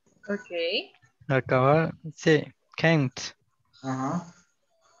 Ok. Acabar, sí, can't. Ajá.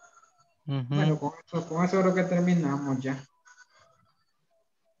 Ujú. Bueno, con eso creo que terminamos ya.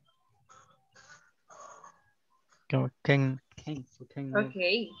 Can't. Ok,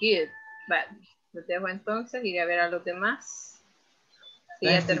 good. Vale. Los dejo entonces. Iré a ver a los demás. Si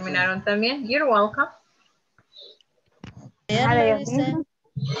ya Thanks, teacher. terminaron también. You're welcome. Ajá, de ellos mismos.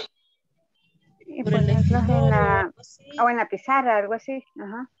 Y ponerlos en la, o en la pizarra, algo así.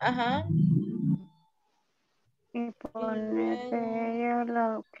 Ajá. Ajá. Y poner de ellos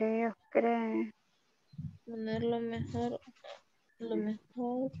lo que ellos creen. Poner lo mejor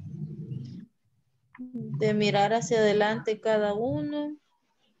de mirar hacia adelante cada uno.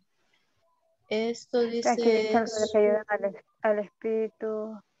 Esto Aquí dice dice algo de que ayudan al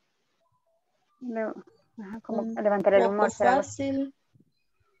espíritu. Ajá, como un a levantar el humor. poco fácil.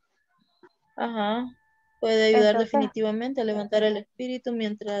 Ajá. Puede ayudar Entonces, definitivamente a levantar el espíritu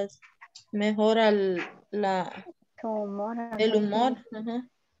mientras mejora el humor. Ajá.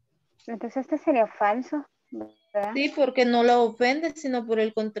 Entonces este sería falso, ¿verdad? Sí, porque no la ofende, sino por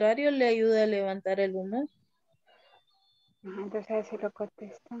el contrario le ayuda a levantar el humor. Ajá, entonces así lo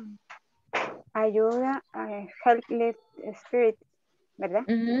contestan. Ayuda a help lift spirit, ¿verdad?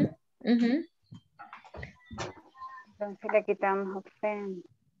 Ujú, ujú. Entonces le quitamos offend.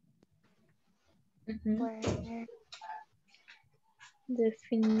 Ujú. Pues,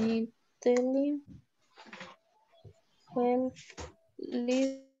 Definitely help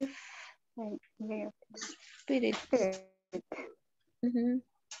lift spirit. Ujú.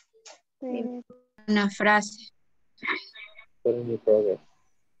 Spirit. Una frase.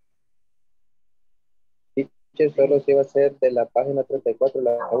 Teacher, solo se iba a hacer de la página 34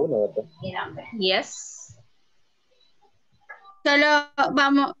 la 1, ¿verdad? Yes. Solo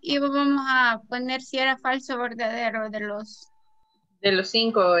vamos a poner si era falso o verdadero de los... De los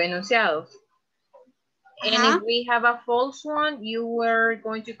 5 enunciados. And Ajá. if we have a false one, you were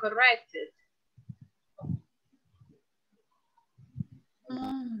going to correct it.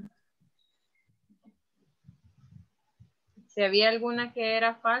 Si había alguna que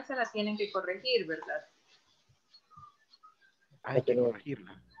era falsa, la tienen que corregir, ¿verdad? Hay que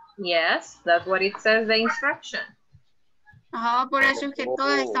corregirla. Yes, that's what it says, the instruction. Ajá, por eso es que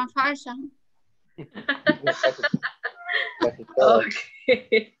todas están falsas.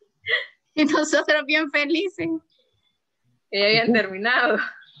 Okay. Y nosotros bien felices. Ya habían terminado.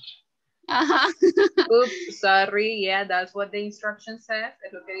 Ajá. Oops, sorry. Yeah, that's what the instruction says.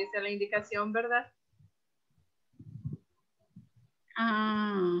 Es lo que dice la indicación, ¿verdad?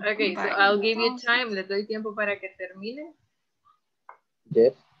 Okay, so I'll give you time. Les doy tiempo para que termine.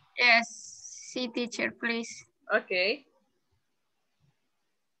 Yes. Yes, sí, teacher, please. Okay.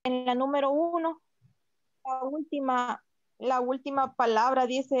 En la número 1, la última palabra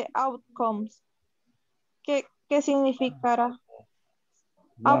dice outcomes. ¿Qué significará?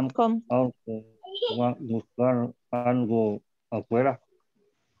 Outcomes. Buscar algo afuera,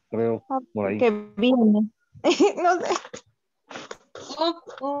 creo, por ahí. Que viene. No sé.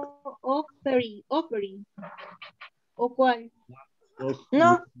 Offering. ¿O cuál?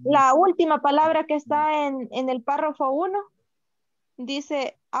 No, la última palabra que está en el párrafo 1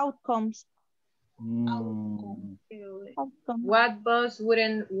 dice outcomes. What boss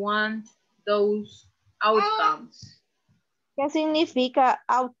wouldn't want those outcomes? ¿Qué significa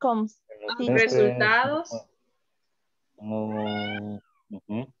outcomes? Resultados.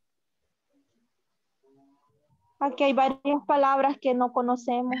 Aquí hay varias palabras que no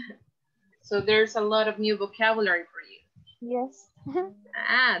conocemos. So there's a lot of new vocabulary for you. Yes.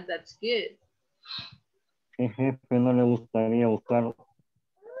 Ah, that's good. ¿Qué jefe no le gustaría buscar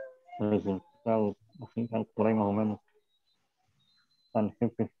resultados? Así, por ahí más o menos. Al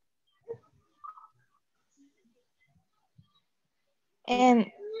jefe.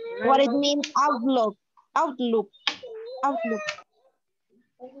 And what it means outlook.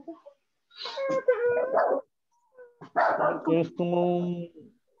 Es como un...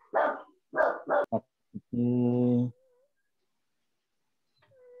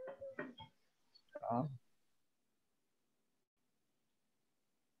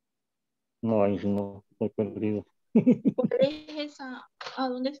 No, ahí sí no, estoy perdido. ¿Cuál es esa? ¿A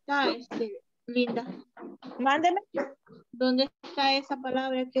dónde está este? Linda, Mándeme. ¿dónde está esa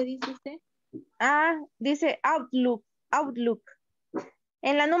palabra que dice usted? Ah, dice Outlook. Outlook.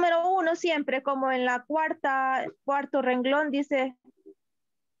 En la número 1 siempre, como en la cuarto renglón, dice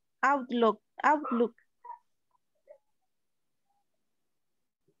Outlook. Outlook.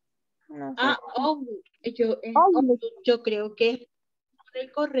 No sé. Ah, Outlook. Outlook. Yo creo que es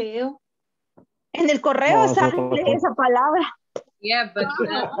el correo. En el correo No, sale esa palabra. Yeah, but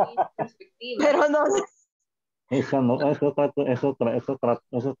that's perspectiva. Pero no sé. Esa no, es otra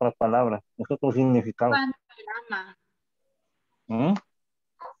palabra, es otro significado. Panorama. ¿Mm?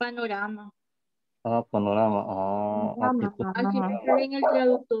 Panorama. Ah, panorama. Ah, aquí Ajá, está. Aquí ajá. sale en el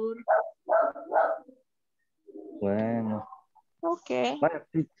traductor. Bueno. Ok. Vaya,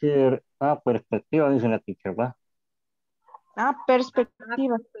 teacher. Ah, perspectiva, dice la teacher, va. Ah,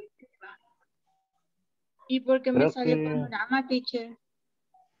 perspectiva. ¿Y por qué me Creo sale que panorama, teacher?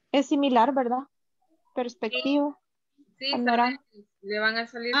 Es similar, ¿verdad? Perspectiva. Sí, Panorama. también le van a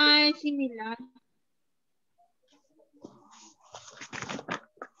salir. Ah, es similar.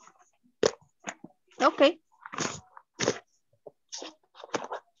 Ok.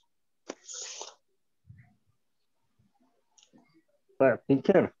 Vaya,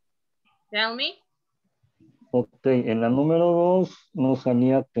 teacher. Tell me. Ok, en la número 2 nos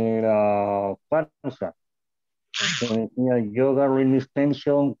salía que era falsa. Que decía yoga resistance,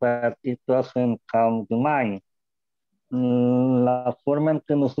 but it doesn't count the mind. La forma en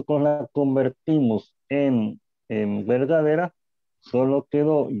que nosotros la convertimos en verdadera, solo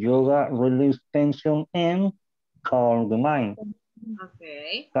quedó yoga resistance and calm the mind.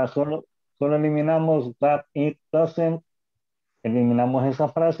 Okay. O sea, solo eliminamos that it doesn't, eliminamos esa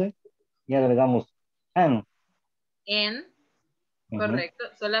frase y agregamos and. En, correcto.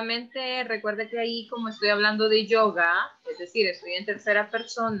 Solamente recuerda que ahí, como estoy hablando de yoga, es decir, estoy en tercera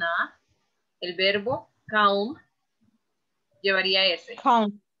persona, el verbo calm llevaría ese.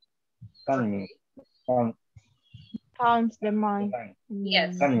 Calm. Calm. Calm. Calms the mind.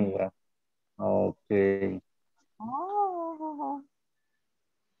 Yes. Calm. Ok. Oh.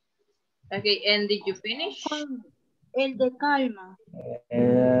 Okay, and did you finish? El de calma.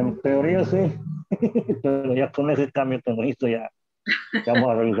 En teoría sí, pero ya con ese cambio que nos hizo ya vamos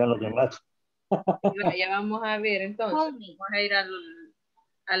a revisar los demás. Bueno, ya vamos a ver entonces. Vamos a ir a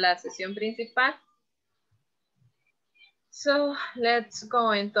la sesión principal. So, let's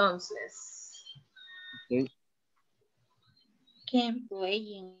go entonces. Okay. ¿Qué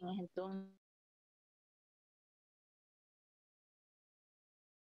playing entonces?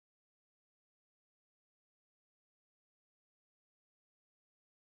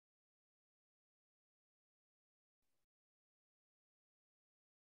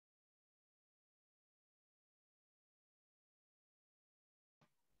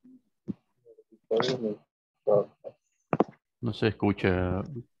 No se escucha,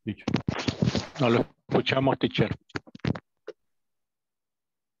 dicho. No lo escuchamos, teacher.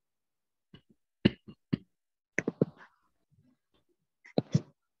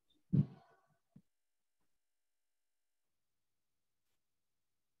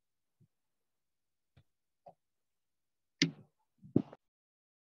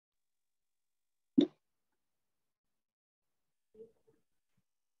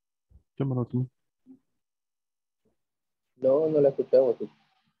 Yo me lo tomo. No, no la escuchamos.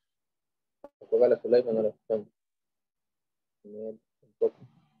 Apaga la sola y no la escuchamos. No, tampoco.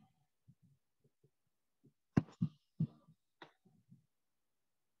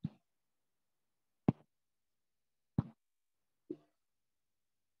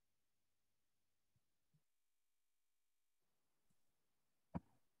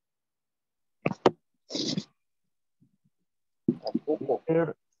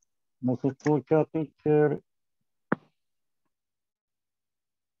 Teacher, no se escucha, teacher.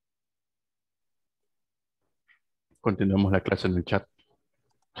 Continuamos la clase en el chat.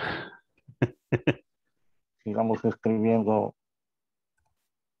 Sigamos escribiendo.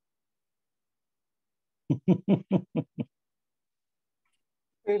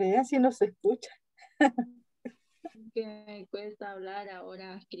 Pero ya sí no se escucha. Que me cuesta hablar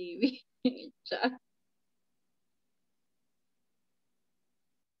ahora, escribir.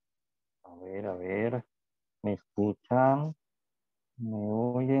 A ver. ¿Me escuchan? ¿Me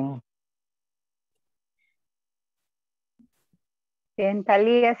oyen? En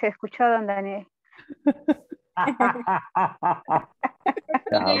Talía se escuchó, don Daniel.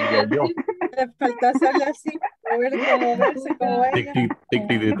 Sabía yo. Le faltó hacerle así, moverse como ella. Tic, tic, tic,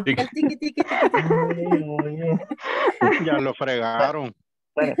 tic, tic. El tiqui, tiqui, tiqui, tiqui. Ya lo fregaron.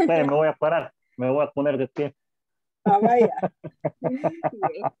 Espere, me voy a parar. Me voy a poner de pie. Ah, vaya.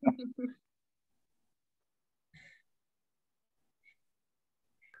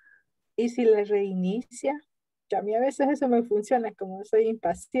 ¿Y si le reinicia? Que a mí a veces eso me funciona, como soy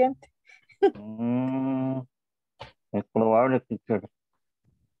impaciente. Es probable, teacher.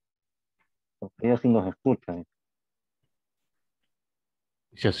 Porque ella sí nos escucha.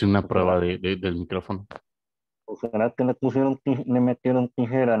 Se hace una prueba del micrófono. ¿O será que le metieron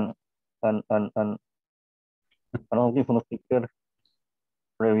tijera a los audífonos, teacher?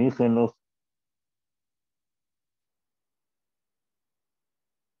 Revísenlos.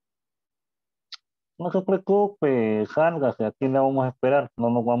 No se preocupe, sálgase, aquí la vamos a esperar,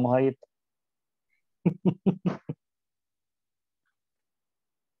 no nos vamos a ir.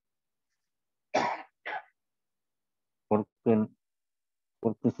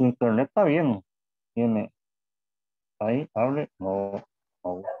 Porque su internet está bien. Tiene ahí, hable, no.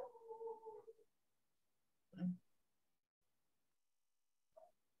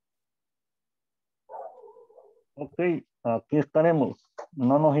 Ok, aquí estaremos,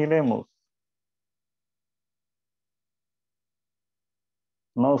 no nos iremos.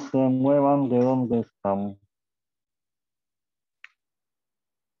 No se muevan de donde están.